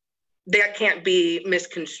 That can't be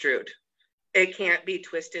misconstrued. It can't be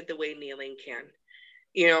twisted the way kneeling can.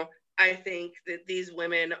 You know, I think that these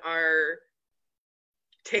women are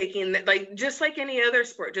taking, like, just like any other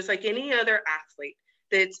sport, just like any other athlete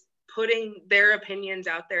that's putting their opinions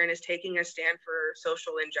out there and is taking a stand for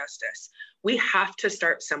social injustice. We have to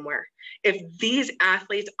start somewhere. If these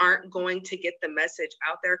athletes aren't going to get the message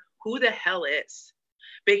out there, who the hell is?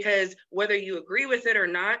 Because whether you agree with it or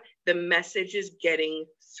not, the message is getting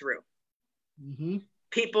through.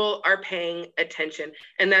 People are paying attention.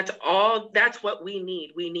 And that's what we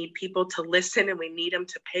need. We need people to listen and we need them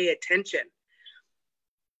to pay attention.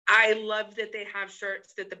 I love that they have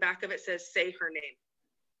shirts that the back of it says, "Say her name."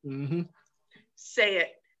 Say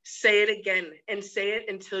it again, and say it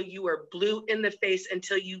until you are blue in the face,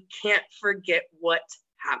 until you can't forget what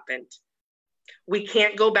happened. We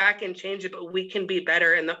can't go back and change it, but we can be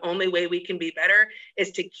better. And the only way we can be better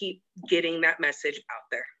is to keep getting that message out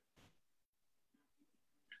there.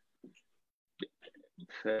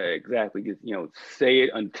 Exactly. Just, say it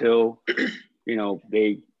until,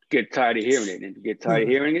 they get tired of hearing it. And to get tired of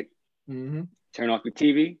hearing it, turn off the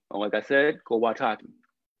TV. Or like I said, go watch hockey.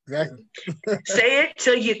 Exactly. Say it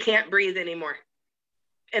till you can't breathe anymore.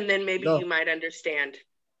 And then maybe you might understand.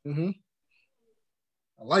 I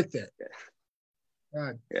like that. Yes.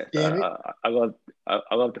 God, yes. damn it. I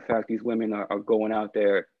love the fact these women are going out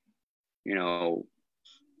there,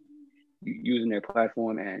 using their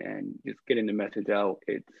platform and just getting the message out.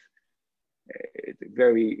 It's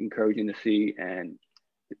very encouraging to see, and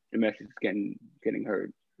the message is getting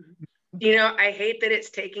heard. I hate that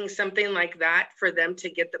it's taking something like that for them to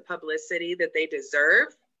get the publicity that they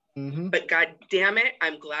deserve. But God damn it,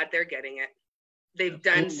 I'm glad they're getting it. They've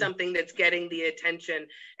done something that's getting the attention.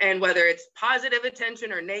 And whether it's positive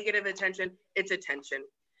attention or negative attention, it's attention.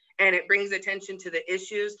 And it brings attention to the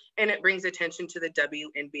issues, and it brings attention to the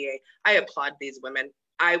WNBA. I applaud these women.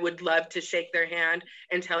 I would love to shake their hand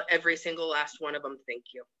and tell every single last one of them, thank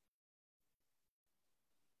you.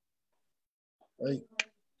 Right.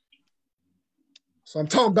 So I'm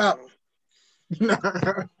talking about.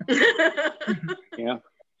 Yeah.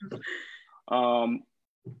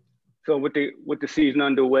 So with the season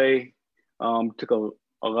underway, took a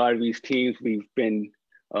lot of these teams. We've been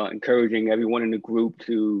encouraging everyone in the group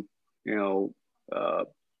to,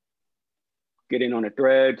 get in on the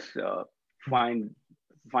threads, find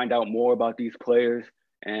out more about these players,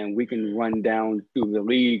 and we can run down through the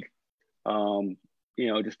league,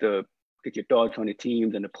 just to get your thoughts on the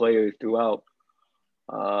teams and the players throughout.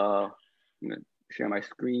 I'm gonna share my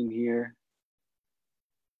screen here.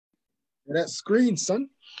 That screen, son.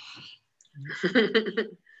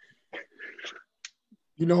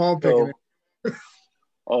 You know how I'm picking it.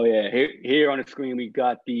 Oh yeah, here on the screen we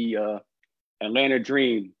got the Atlanta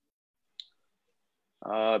Dream.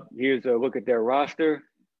 Here's a look at their roster.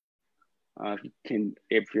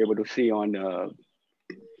 If you're able to see on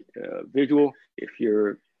visual, if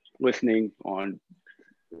you're listening on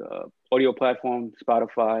audio platform,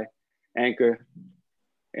 Spotify, Anchor,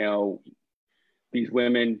 these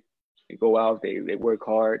women, they go out, they work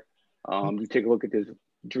hard. You take a look at this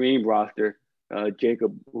Dream roster.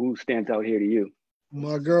 Jacob, who stands out here to you?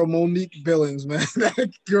 My girl Monique Billings, man.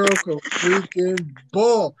 That girl could freaking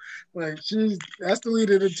ball. Like that's the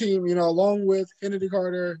leader of the team, along with Kennedy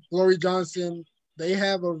Carter, Glory Johnson. They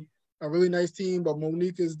have a really nice team, but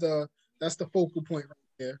Monique that's the focal point right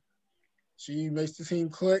there. She makes the team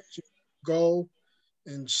click, she go,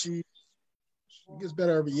 and she gets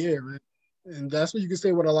better every year, man. And that's what you can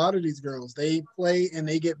say with a lot of these girls. They play and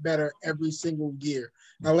they get better every single year.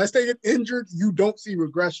 Now, unless they get injured, you don't see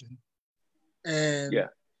regression. And yeah,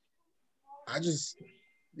 just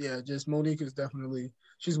Monique is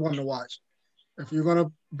she's one to watch. If you're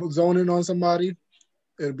gonna zone in on somebody,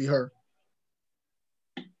 it'll be her.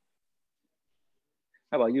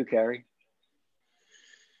 How about you, Carrie?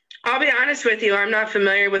 I'll be honest with you. I'm not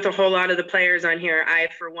familiar with a whole lot of the players on here. I,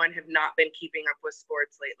 for one, have not been keeping up with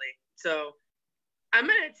sports lately. So I'm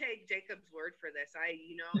going to take Jacob's word for this.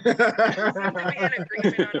 We seem to be in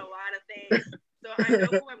agreement on a lot of things. So I know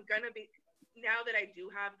who I'm going to be now that I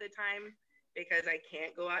do have the time, because I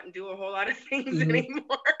can't go out and do a whole lot of things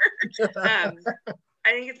anymore. I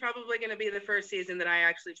think it's probably going to be the first season that I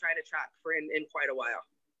actually try to track for in quite a while.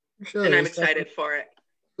 Sure, and I'm excited for it.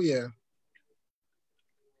 Yeah.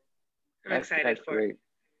 I'm excited for it.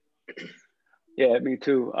 Yeah, me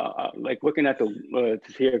too. Like looking at to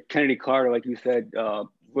hear Kennedy Carter, like you said,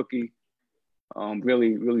 rookie,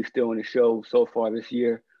 really still in the show so far this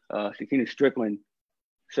year. Sakina Strickland,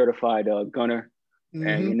 certified gunner,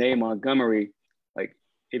 and Renee Montgomery. Like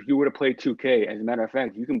if you were to play 2K, as a matter of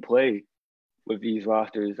fact, you can play with these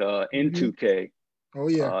rosters in 2K. Oh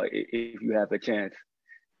yeah. If you have a chance.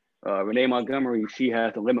 Renee Montgomery, she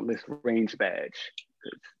has a limitless range badge.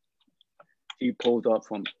 She pulls up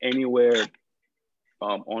from anywhere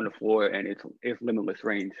on the floor, and it's limitless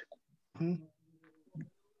range. Tiffany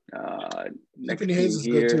Hayes is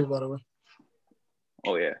good too, by the way.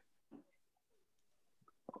 Oh yeah.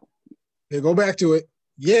 Yeah, go back to it.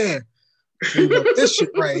 Yeah. This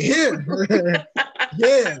shit right here.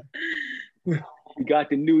 Yeah. We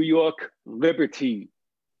got the New York Liberty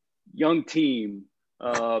young team.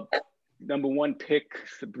 Number 1 pick,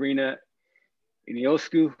 Sabrina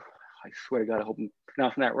Ionescu. I swear to God, I hope I'm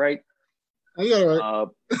pronouncing that right. Oh, you got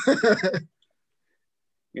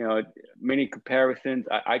it right. Many comparisons.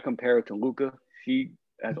 I compare it to Luka. She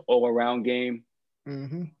has an all-around game.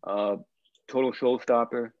 Total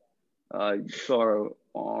showstopper. You saw her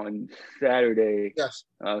on Saturday. Yes.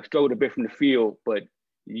 Struggled a bit from the field, but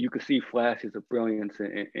you could see flashes of brilliance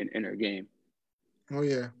in her game. Oh,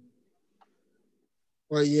 yeah.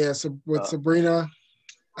 Well, yeah, so with Sabrina,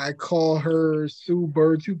 I call her Sue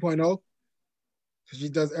Bird 2.0. She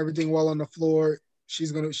does everything well on the floor.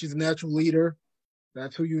 She's a natural leader.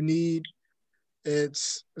 That's who you need.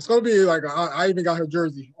 It's gonna be like I even got her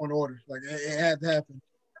jersey on order. Like it had to happen.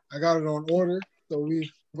 I got it on order, so we're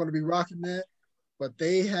gonna be rocking that. But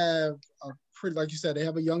they have like you said, they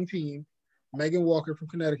have a young team. Megan Walker from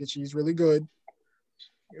Connecticut, she's really good.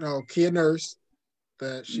 Kia Nurse,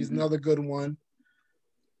 she's another good one.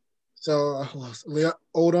 So Leah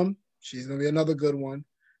Odom, she's gonna be another good one.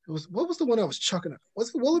 What was the one I was chucking up? Was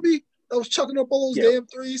it Willoughby that was chucking up all those damn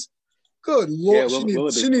threes? Good Lord,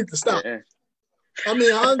 she needs to stop. Yeah. I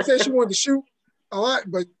mean, I understand she wanted to shoot a lot,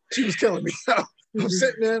 but she was killing me. I'm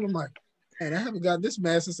sitting there and I'm like, man, I haven't gotten this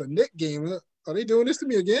mad since a Knick game. Are they doing this to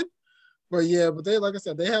me again? But yeah, they, like I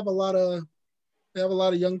said, they have a lot of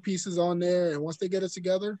young pieces on there, and once they get it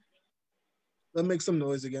together, they'll make some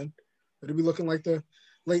noise again. It'll be looking like the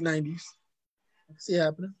late 90s. I can see it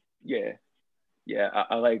happening. Yeah,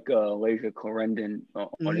 I like Lasia Clarendon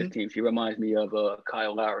on this team. She reminds me of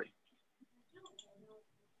Kyle Lowry.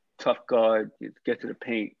 Tough guard, get to the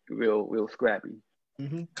paint, real scrappy.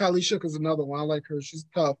 Kylie Shook is another one. I like her. She's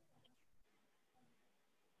tough.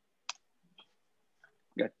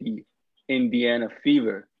 Got the Indiana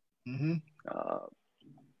Fever. One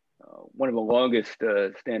of the longest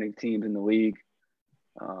standing teams in the league.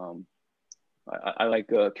 I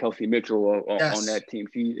like Kelsey Mitchell on that team.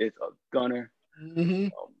 She is a gunner.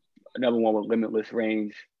 Another one with limitless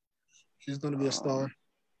range. She's going to be a star.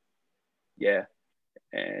 Yeah.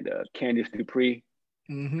 And Candice Dupree,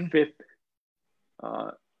 5th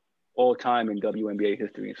all-time in WNBA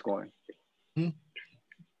history in scoring. Yeah,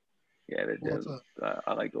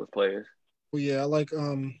 I like those players. Well, yeah, I like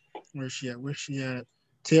where's she at?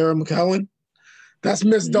 Tara McCowan. That's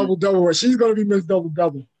Miss Double Double. She's gonna be Miss Double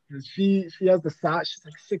Double. She has the size. She's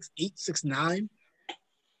like 6'8", 6'9".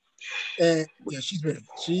 And yeah,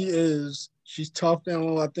 she's tough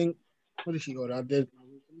now. I think where did she go to? I did.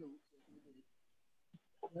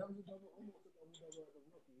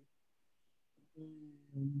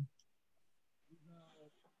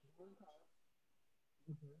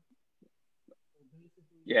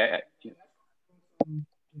 Yeah.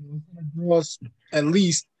 Draws at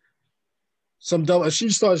least some double. If she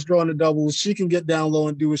starts drawing the doubles, she can get down low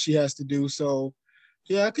and do what she has to do. So,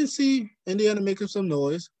 yeah, I can see Indiana making some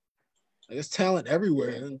noise. There's talent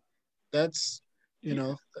everywhere, and that's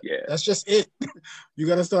that's just it. You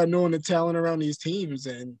got to start knowing the talent around these teams,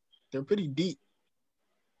 and they're pretty deep.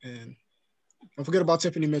 And don't forget about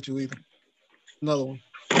Tiffany Mitchell either. Another one.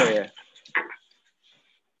 Oh, yeah.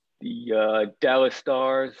 The Dallas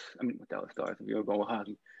Stars. Dallas Stars. If you're going with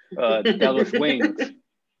hockey, the Dallas Wings.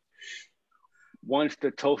 Once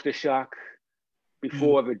the Tulsa Shock,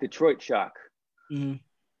 before the Detroit Shock.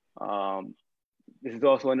 Mm-hmm. This is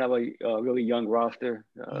also another really young roster.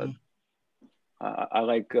 I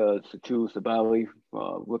like Satu Sabali,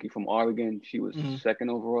 rookie from Oregon. She was second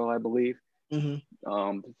overall, I believe. It's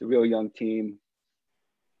a real young team,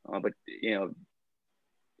 but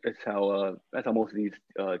that's how most of these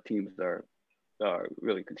teams are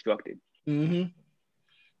really constructed.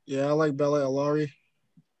 Yeah, I like Bella Alari,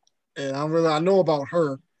 and I know about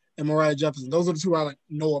her and Mariah Jefferson. Those are the two I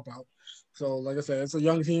know about. So, like I said, it's a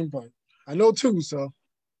young team, but I know two, so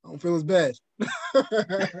I don't feel as bad.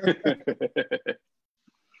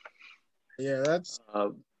 Yeah, that's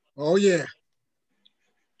oh yeah,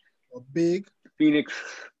 a big Phoenix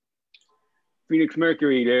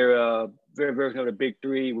Mercury. They're very version of the big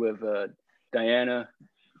three with Diana,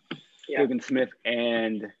 Megan Smith,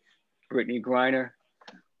 and Brittany Griner.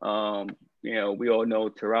 We all know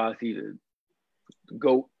Taurasi, the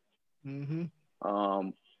GOAT.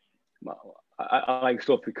 I like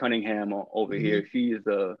Sophie Cunningham over here. She is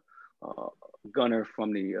a gunner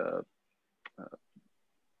from the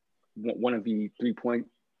one of the 3-point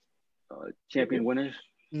champion winners.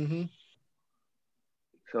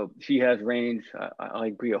 So she has range. I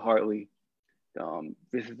like Bria Hartley.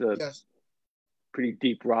 This is a pretty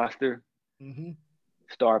deep roster,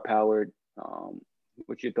 star powered.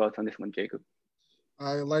 What's your thoughts on this one, Jacob?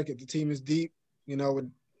 I like it. The team is deep.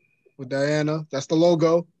 With Diana, that's the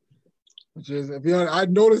logo. Which is, if you know, I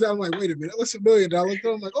noticed that I'm like, wait a minute, that's $1 million. I'm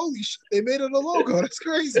like, holy shit, they made it a logo. That's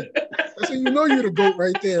crazy. That's when you know you're the GOAT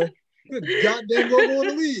right there. You're the goddamn logo of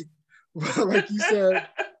the league. Like you said,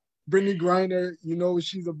 Brittany Griner, you know what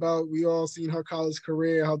she's about. We all seen her college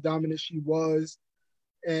career, how dominant she was.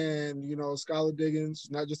 And, Skylar Diggins,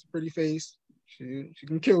 not just a pretty face. She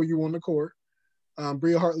can kill you on the court.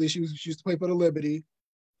 Bria Hartley, she used to play for the Liberty.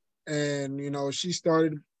 And, she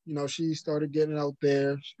started getting out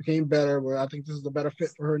there. She became better, but I think this is a better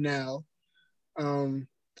fit for her now.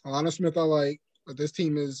 Alana Smith, I like, but this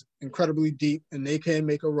team is incredibly deep, and they can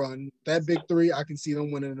make a run. That big three, I can see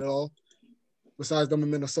them winning it all. Besides them in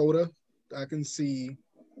Minnesota, I can see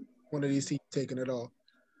one of these teams taking it all.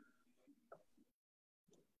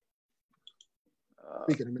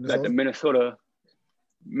 Speaking of Minnesota. Got the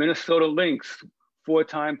Minnesota Lynx,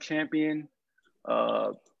 4-time champion.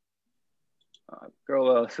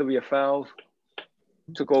 Sylvia Fowles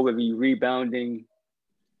took over the rebounding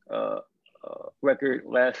record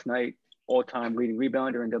last night, all-time leading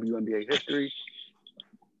rebounder in WNBA history.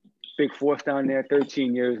 Big force down there,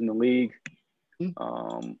 13 years in the league.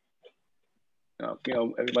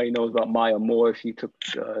 Everybody knows about Maya Moore. She took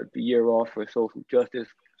the year off for social justice.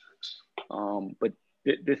 But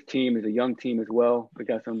this team is a young team as well. We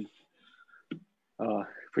got some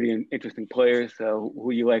pretty interesting players.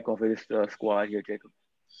 Who you like off of this squad here, Jacob?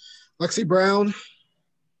 Lexi Brown,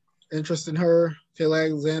 interest in her. Taylor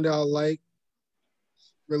Alexander, I like.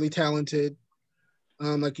 Really talented.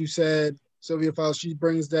 Like you said, Sylvia Fowles, she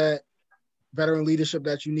brings that veteran leadership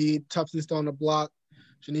that you need. Toughness on the block.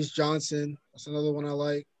 Janice Johnson, that's another one I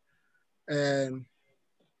like. And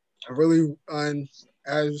I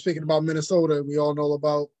was speaking about Minnesota, we all know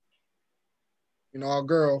about, our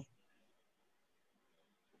girl.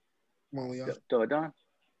 Come on, Leon. Don?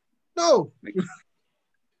 No.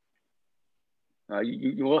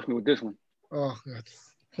 You lost me with this one. Oh, God.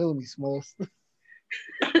 Killing me, Smalls.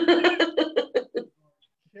 Hold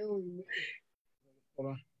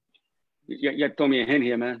on. You got to throw me a hint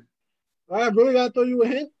here, man. I really got to throw you a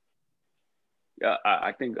hint? Yeah,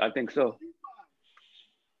 I think so.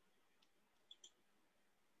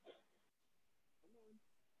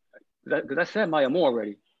 Because I said Maya Moore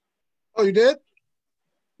already. Oh, you did?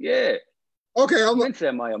 Yeah. Okay, I'm like. I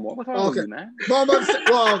said Maya Moore. What's wrong with you, man? No, I'm about to say,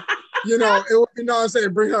 well, it would be I'm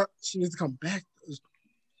saying bring her. She needs to come back.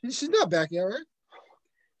 She's not back yet, right?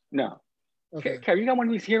 No. Okay. Kev, you got one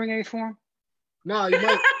of these hearing aids for him? Nah, you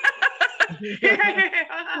might. There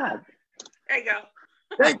you go.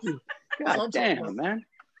 Thank you. God damn, man.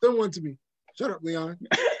 Send one to me. Shut up, Leon.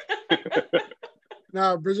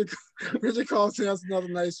 Now, Bridget Carlson, that's another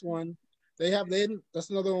nice one. That's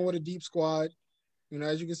another one with a deep squad. You know,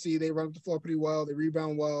 as you can see, they run up the floor pretty well. They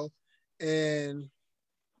rebound well. And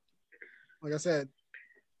like I said,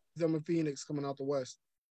 them and Phoenix coming out the West.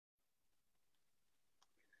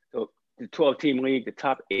 So the 12-team league, the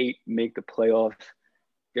top 8 make the playoffs.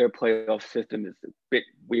 Their playoff system is a bit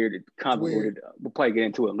weird and convoluted. We'll probably get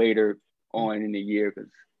into it later on in the year because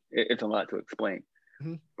it's a lot to explain.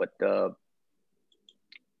 Mm-hmm. But,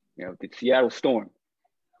 you know, the Seattle Storm,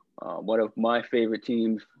 one of my favorite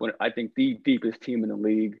teams, I think the deepest team in the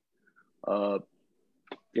league.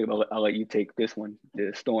 Jacob, I'll let you take this one,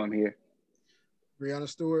 the Storm here. Breanna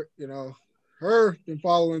Stewart, you know, her been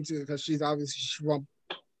following too because she's from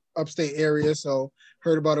upstate area, so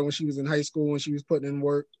heard about her when she was in high school when she was putting in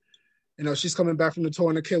work. You know, she's coming back from the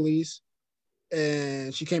torn Achilles,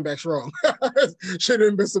 and she came back strong. She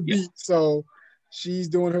didn't miss a beat, so she's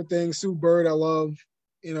doing her thing. Sue Bird, I love.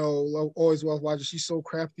 You know, always well watching. She's so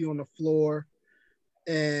crafty on the floor,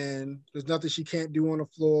 and there's nothing she can't do on the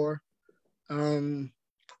floor.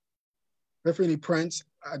 Tiffany Prince,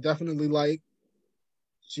 I definitely like.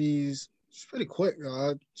 She's pretty quick.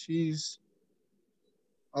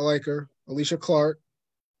 I like her. Alicia Clark.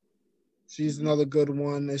 She's another good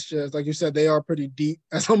one. It's just like you said, they are pretty deep.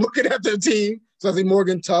 As I'm looking at their team, so I think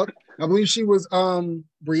Morgan Tuck. I believe she was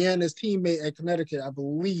Brianna's teammate at Connecticut. I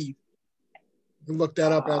believe. You can look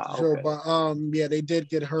that up after the show. Okay. But yeah, they did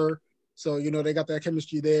get her. So you know they got that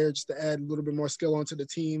chemistry there just to add a little bit more skill onto the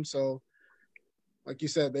team. So, like you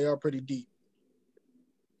said, they are pretty deep.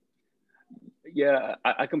 Yeah,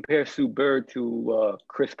 I compare Sue Bird to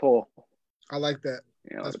Chris Paul. I like that.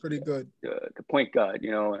 You know, that's pretty good. The point guard,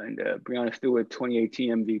 you know, and Breanna Stewart,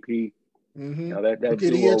 2018 MVP. Mm-hmm. You know, that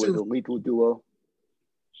duo is a lethal duo.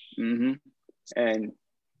 Mm-hmm. And,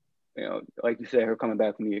 you know, like you said, her coming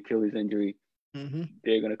back from the Achilles injury,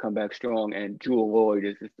 they're going to come back strong. And Jewel Lloyd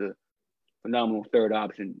is just a phenomenal third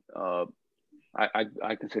option.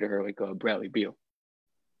 I consider her like Bradley Beal.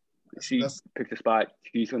 She picks a spot.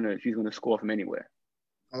 She's gonna score from anywhere.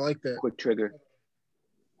 I like that. Quick trigger.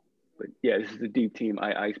 But yeah, this is a deep team.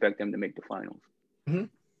 I expect them to make the finals. Mm-hmm.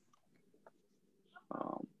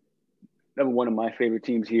 Another one of my favorite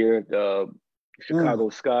teams here, the Chicago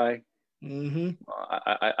Sky. Mm-hmm.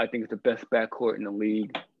 I think it's the best backcourt in the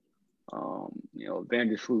league. You know,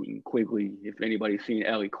 Vandersloot and Quigley. If anybody's seen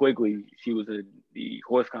Allie Quigley, she was the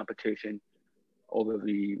horse competition over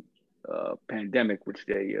the pandemic, which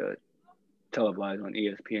they televised on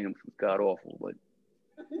ESPN, which was god awful. But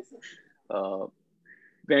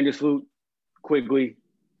Vandersloot, Quigley,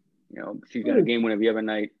 you know, she's got a game win every other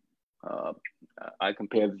night. I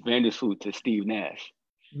compare Vandersloot to Steve Nash.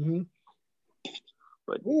 Mm-hmm.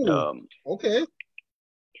 But okay,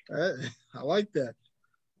 I like that.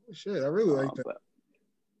 Shit, I really like that.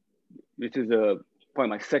 This is probably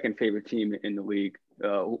my second favorite team in the league.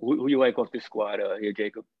 Who you like off this squad here,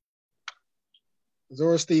 Jacob?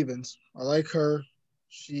 Zora Stevens. I like her.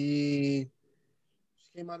 She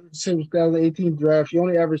came out of the 2018 draft. She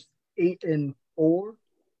only averaged 8 and 4,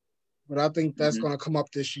 but I think that's going to come up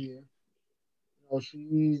this year. You know,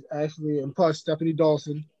 she's actually, and plus Stephanie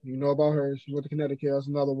Dawson. You know about her. She went to Connecticut. That's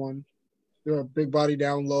another one. They're a big body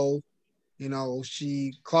down low. You know,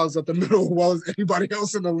 she clogs up the middle as well as anybody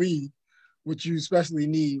else in the league, which you especially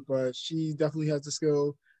need. But she definitely has the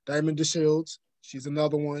skill. Diamond DeShields. She's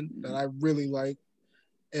another one that I really like.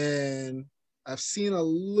 And I've seen a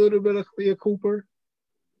little bit of Clea Cooper,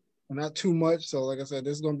 but not too much. So, like I said,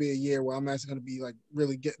 this is going to be a year where I'm actually going to be like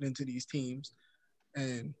really getting into these teams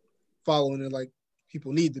and following it like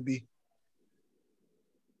people need to be.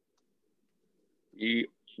 The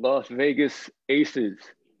Las Vegas Aces.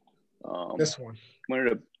 This one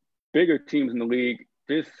of the bigger teams in the league.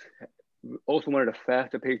 This also one of the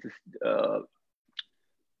fastest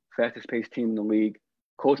paced team in the league.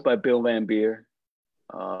 Coached by Bill Laimbeer.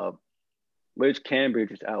 Liz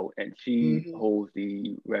Cambridge is out, and she holds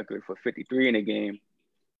the record for 53 in a game.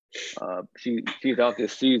 She's out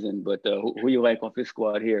this season, but who you like off this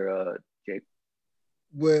squad here, Jake?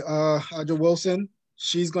 With Audra Wilson,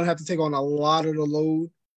 she's gonna have to take on a lot of the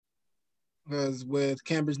load because with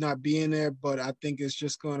Cambridge not being there, but I think it's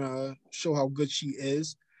just gonna show how good she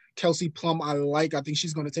is. Kelsey Plum, I like. I think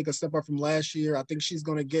she's gonna take a step up from last year. I think she's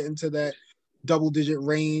gonna get into that double-digit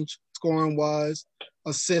range scoring wise.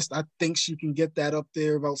 Assist, I think she can get that up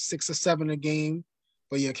there about 6 or 7 a game.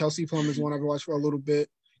 But yeah, Kelsey Plum is one I've watched for a little bit.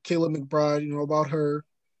 Kayla McBride, you know about her.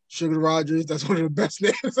 Sugar Rogers, that's one of the best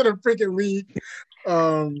names in the freaking league.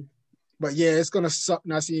 But yeah, it's gonna suck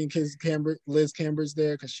not seeing Liz Cambridge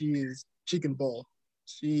there because she can ball.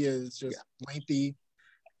 She is just lengthy,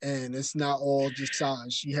 and it's not all just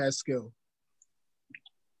size. She has skill.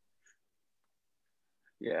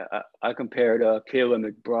 Yeah, I compared Kayla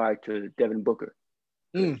McBride to Devin Booker.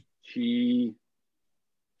 Mm. She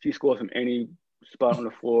scores from any spot on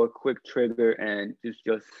the floor, quick trigger, and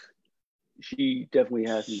just she definitely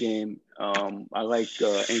has some game. I like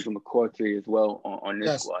Angel McCourtry as well on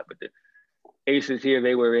this squad. But the Aces here,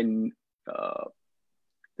 they were in.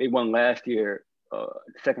 They won last year,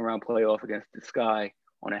 second round playoff against the Sky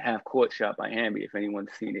on a half court shot by Hamby. If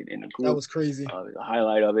anyone's seen it in the group, that was crazy. The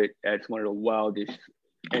highlight of it. It's one of the wildest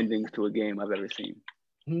endings to a game I've ever seen.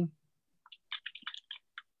 Mm-hmm.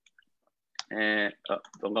 And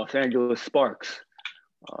the Los Angeles Sparks,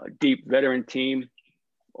 deep veteran team,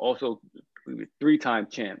 also three-time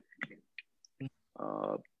champ.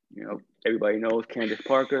 Everybody knows Candace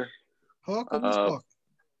Parker.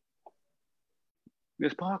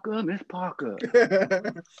 Miss Parker.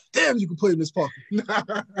 Damn, you can play Miss Parker.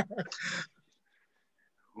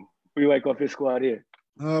 We like off this squad here.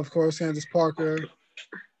 Of course, Candace Parker.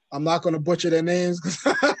 I'm not going to butcher their names because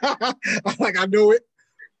I know it.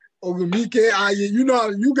 Ogumike,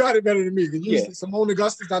 you got it better than me. Simone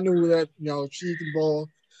Augustus, I knew that, she can ball.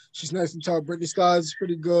 She's nice and tall. Brittany Scott is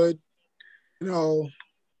pretty good.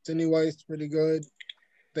 Sydney White's pretty good.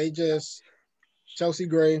 Chelsea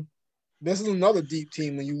Gray. This is another deep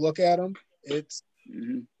team. When you look at them, it's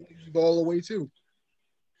all the way too.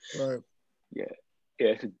 Right. Yeah,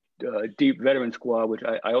 it's a deep veteran squad, which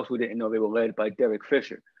I also didn't know they were led by Derek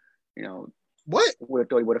Fisher. What? Would have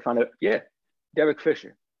thought he would have found out. Yeah, Derek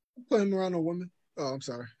Fisher. Playing around a woman. Oh, I'm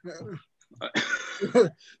sorry.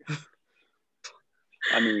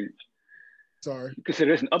 I mean, sorry. You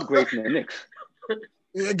consider this an upgrade from the Knicks.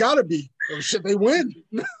 It gotta be. Oh, shit, they win.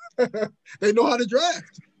 They know how to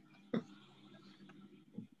draft.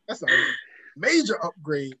 That's a major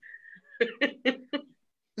upgrade.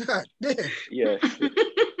 God damn. Yes.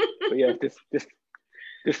 But yeah, this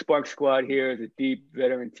Spark squad here is a deep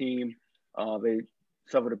veteran team. They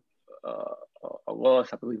suffered a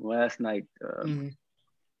loss, I believe, last night to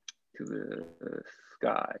the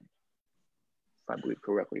Sky, if I believe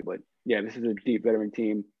correctly. But yeah, this is a deep veteran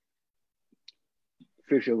team.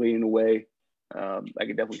 Fisher leading the way. I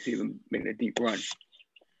could definitely see them making a deep run.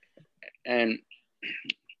 And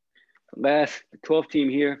the 12th team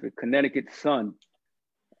here, the Connecticut Sun.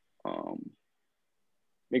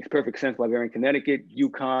 Makes perfect sense why they're in Connecticut.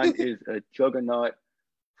 UConn is a juggernaut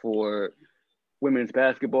for women's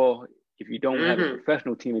basketball. If you don't have a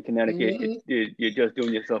professional team in Connecticut, you're just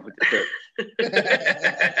doing yourself a disservice.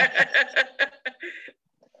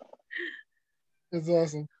 That's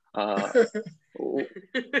awesome.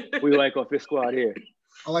 We like off this squad here.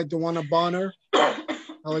 I like DeWanna Bonner. I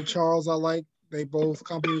like Charles. They both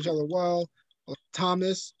complement each other well. I like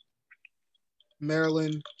Thomas,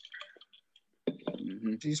 Maryland.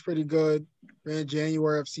 She's pretty good. In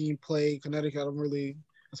January, I've seen play Connecticut.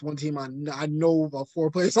 That's one team I know about 4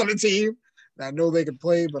 players on the team that I know they can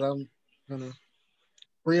play, but I'm gonna.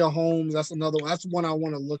 Bria Holmes, that's another one. That's one I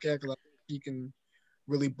want to look at because I think she can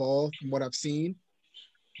really ball from what I've seen.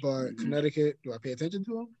 But Connecticut, do I pay attention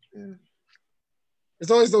to them? Yeah.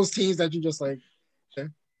 It's always those teams that you just like, okay,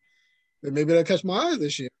 maybe they'll catch my eye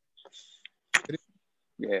this year.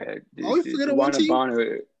 Yeah. I always forget one team.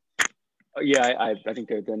 Bonner, yeah, I think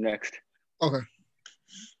they're next. Okay.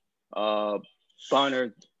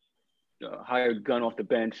 Bonner, hired gun off the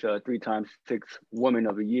bench, 3x6 woman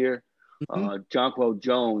of the year. Jonquel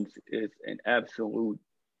Jones is an absolute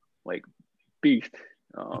beast.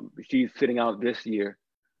 She's sitting out this year.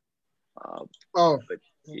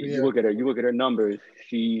 You look at her numbers.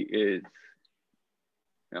 She is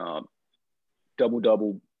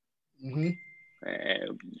double. And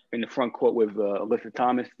in the front court with Alyssa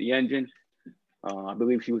Thomas, the engine. I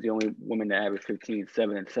believe she was the only woman to average 15,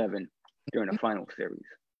 7, and 7 during the final series.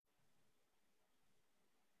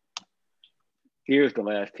 Here's the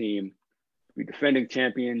last team. The defending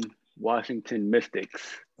champion, Washington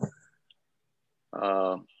Mystics.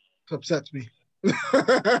 Upsets me.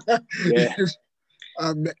 Yeah.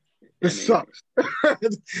 This sucks.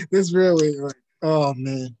 This really, oh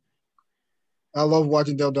man. I love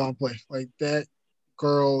watching Del Don play. That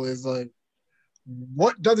girl is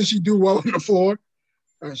what doesn't she do well on the floor?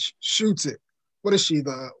 Shoots it. What is she?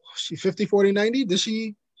 She 50, 40, 90? Did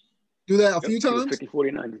she do that a few times? 50,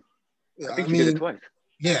 40, 90. Yeah, I think she did it twice.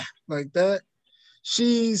 Yeah, like that.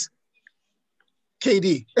 She's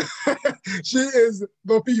KD. She is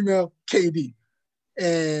the female KD.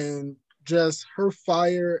 And just her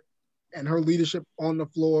fire and her leadership on the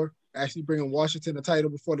floor, actually bringing Washington the title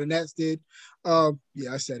before the Nets did. Yeah,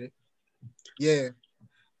 I said it. Yeah.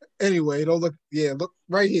 Anyway, look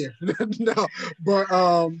right here. No, but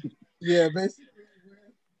yeah, basically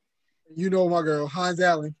You know my girl, Hines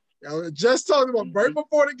Allen. I was just talking about right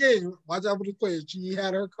before the game. Watch out for the players. She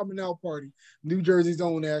had her coming out party. New Jersey's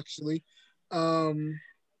own, actually.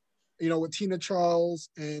 With Tina Charles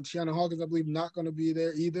and Tiana Hawkins, I believe, not going to be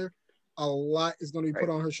there either. A lot is going to be put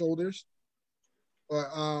on her shoulders. But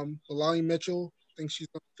Lolly Mitchell, I think she's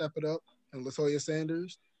going to step it up. And LaToya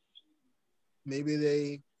Sanders, maybe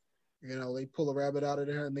they pull a rabbit out of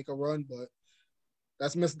there and make a run. But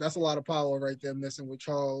that's a lot of power right there missing with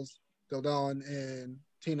Charles Dildon and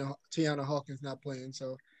Tiana Hawkins not playing.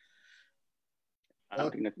 So I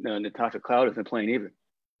don't think Natasha Cloud isn't playing either.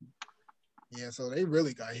 Yeah, so they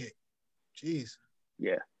really got hit. Jeez.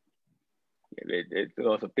 Yeah. It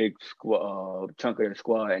was a big chunk of their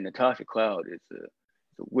squad, and Natasha Cloud is a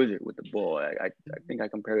wizard with the ball. I think I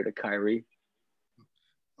compared her to Kyrie.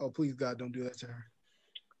 Oh, please, God, don't do that to her.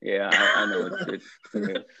 Yeah, I know.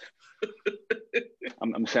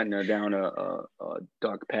 I'm sending her down a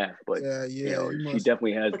dark path, but she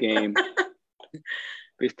definitely has game.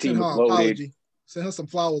 This team is loaded. Apology. Send her some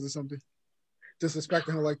flowers or something.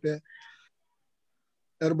 Disrespecting her like that.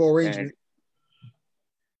 Edible arrangement.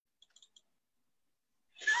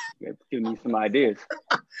 Give me some ideas.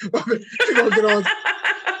 She's gonna get on.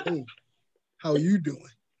 Hey, how you doing?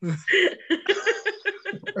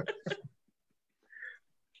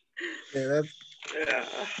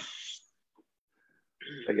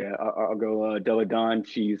 I'll go Della Don.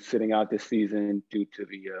 She's sitting out this season due to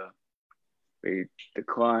they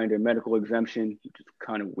declined their medical exemption, which is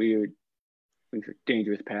kind of weird. I think it's a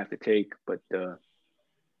dangerous path to take. But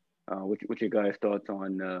what's your guys' thoughts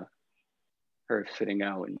on her sitting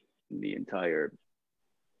out and the entire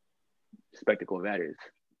spectacle that is?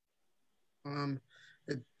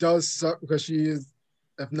 It does suck because she is,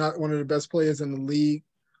 if not one of the best players in the league,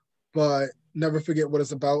 but never forget what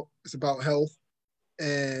it's about. It's about health.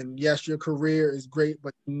 And yes, your career is great,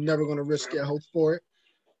 but you're never going to risk your health for it.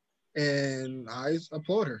 And I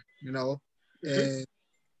applaud her, And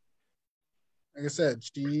like I said,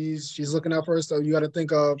 she's looking out for her. So you got to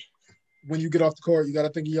think of when you get off the court, you got to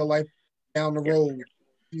think of your life down the road.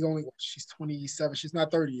 She's 27. She's not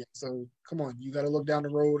 30 yet. So come on, you got to look down the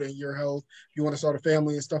road and your health. If you want to start a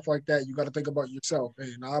family and stuff like that, you got to think about yourself.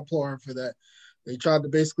 And I applaud her for that. They tried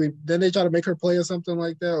to make her play or something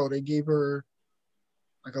like that, or they gave her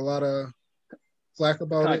like a lot of flack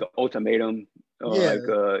about kind it. Like an ultimatum,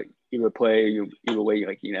 either play, either way, you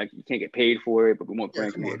can't get paid for it, but we won't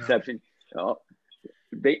grant the exception.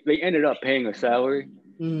 They ended up paying her salary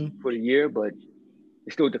for the year, but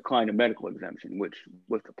they still declined a medical exemption, which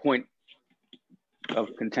was the point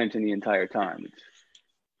of contention the entire time.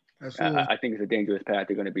 I think it's a dangerous path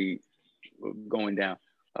they're going to be going down.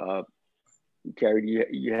 Carrie, do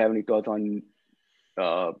you have any thoughts on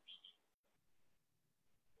that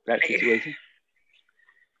situation?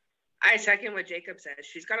 I second what Jacob says.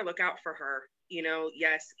 She's got to look out for her.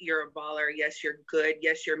 Yes, you're a baller. Yes, you're good.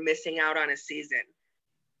 Yes, you're missing out on a season.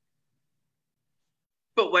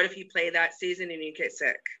 But what if you play that season and you get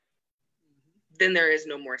sick? Then there is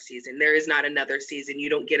no more season. There is not another season. You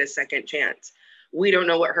don't get a second chance. We don't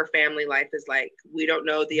know what her family life is like. We don't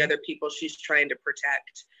know the other people she's trying to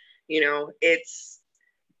protect. It's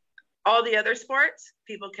all the other sports,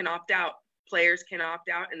 people can opt out. Players can opt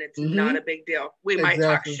out, and it's not a big deal. We might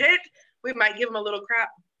talk shit. We might give them a little crap,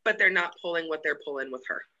 but they're not pulling what they're pulling with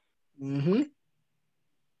her. Mm-hmm.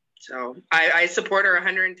 So I support her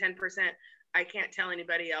 110%. I can't tell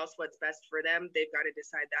anybody else what's best for them. They've got to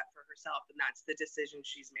decide that for herself, and that's the decision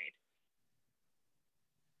she's made.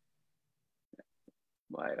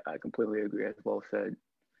 I completely agree, as well said.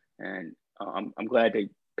 And I'm glad they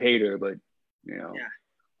paid her, but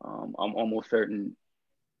I'm almost certain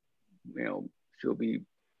she'll be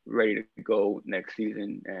ready to go next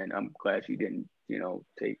season, and I'm glad she didn't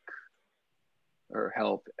take her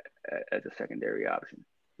health as a secondary option.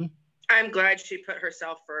 I'm glad she put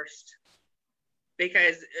herself first,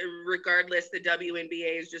 because regardless, the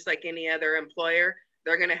WNBA is just like any other employer.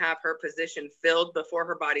 They're going to have her position filled before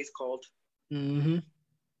her body's cold. Mm-hmm.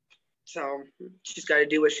 So she's got to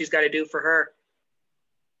do what she's got to do for her.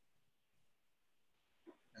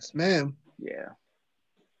 Yes, ma'am. Yeah.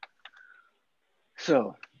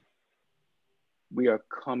 So we are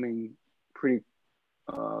coming pretty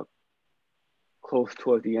close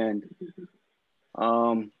toward the end.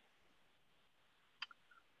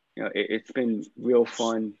 It's been real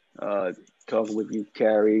fun talking with you,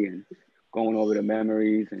 Carrie, and going over the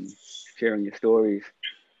memories and sharing your stories.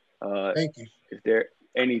 Thank you. Is there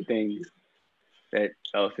anything that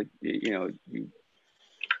else that you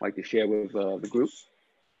like to share with the group?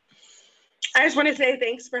 I just want to say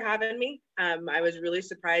thanks for having me. I was really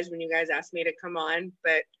surprised when you guys asked me to come on,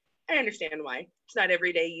 but I understand why. It's not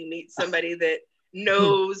every day you meet somebody that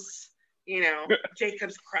knows,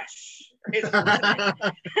 Jacob's crush.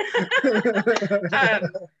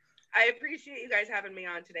 I appreciate you guys having me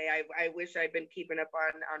on today. I wish I'd been keeping up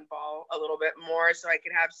on ball a little bit more so I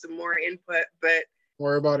could have some more input, but don't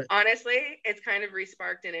worry about it. Honestly, it's kind of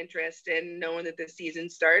re-sparked an interest in knowing that the season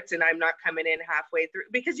starts and I'm not coming in halfway through,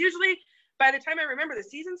 because usually by the time I remember the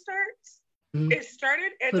season starts, it's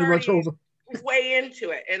pretty already over. Way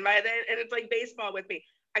into it. And by then, and it's like baseball with me.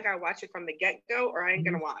 I gotta watch it from the get-go or I ain't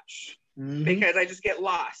gonna watch because I just get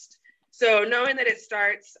lost. So knowing that it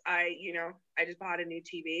starts, I just bought a new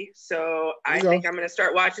TV. So I think I'm going to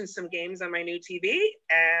start watching some games on my new TV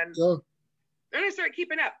and I'm going to start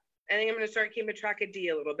keeping up. I think I'm going to start keeping track of Dee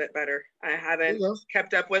a little bit better. I haven't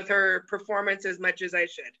kept up with her performance as much as I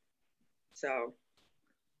should. So.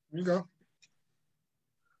 There you go.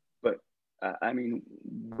 But,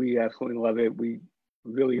 we absolutely love it. We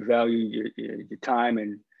really value your time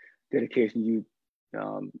and dedication you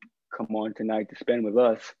come on tonight to spend with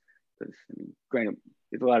us. Granted,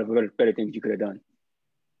 there's a lot of better things you could have done.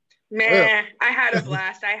 I had a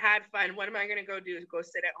blast. I had fun. What am I going to go do? Go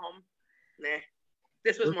sit at home?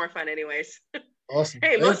 This was more fun anyways. Awesome.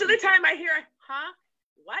 Hey, most of the time I hear, huh?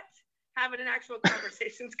 What? Having an actual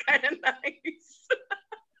conversation's kind of nice.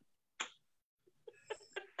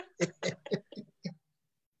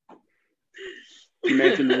 You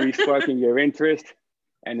mentioned re-sparking your interest,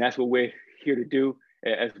 and that's what we're here to do,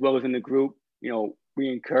 as well as in the group. We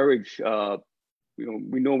encourage,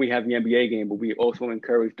 we know we have the NBA game, but we also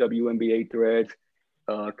encourage WNBA threads,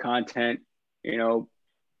 content,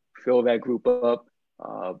 fill that group up.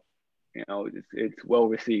 It's well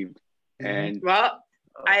received. And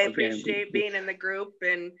I appreciate being in the group,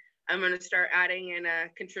 and I'm going to start adding and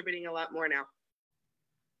contributing a lot more now.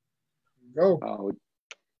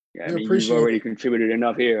 You've already contributed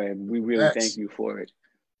enough here, and we really thank you for it.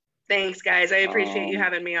 Thanks, guys. I appreciate you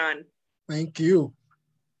having me on. Thank you.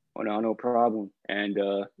 Oh, no problem. And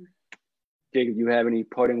Jacob, you have any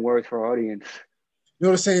parting words for our audience?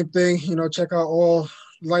 The same thing. Check out all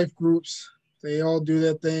life groups. They all do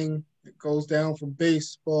their thing. It goes down from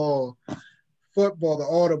baseball, football, the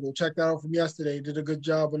Audible. Check that out from yesterday. Did a good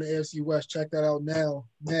job on the AFC West. Check that out now.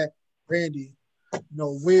 Matt, Randy,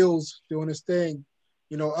 Wheels doing his thing.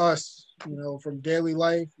 Us, from Daily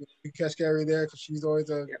Life. We catch Gary there because she's always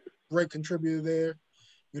a great contributor there.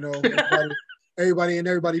 Everybody and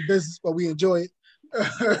everybody business, but we enjoy it.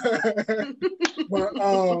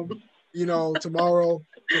 But tomorrow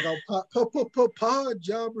check out Pod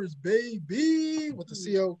Jobbers, baby, with the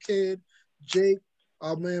CO Kid, Jake,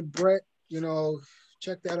 our man Brett.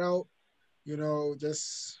 Check that out.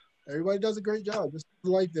 Just everybody does a great job. Just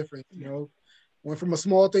life different. Went from a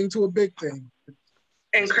small thing to a big thing.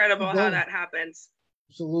 Incredible how that happens.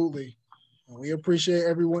 Absolutely. We appreciate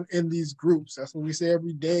everyone in these groups. That's what we say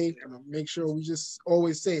every day. And make sure we just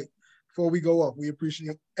always say it before we go up. We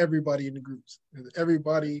appreciate everybody in the groups.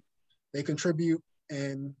 Everybody, they contribute,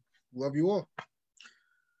 and love you all.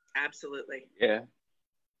 Absolutely. Yeah.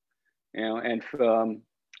 And if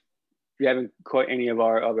you haven't caught any of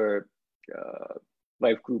our other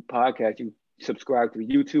Life Group podcasts, you subscribe to the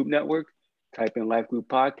YouTube network, type in Life Group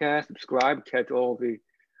Podcast, subscribe, catch all the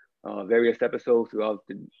various episodes throughout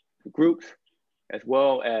the groups, as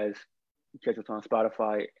well as catch us on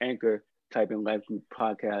Spotify, Anchor, type in Life Group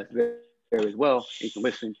Podcast there as well. You can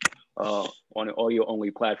listen on an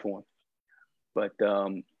audio-only platform. But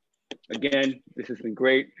again, this has been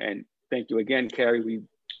great. And thank you again, Carrie. We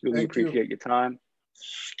really appreciate your time.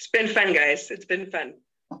 It's been fun, guys. It's been fun.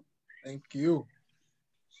 Thank you.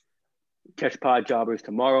 Catch Pod Jobbers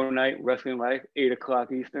tomorrow night, Wrestling Life, 8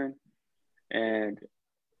 o'clock Eastern. And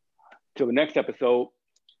till the next episode,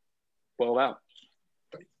 ball out.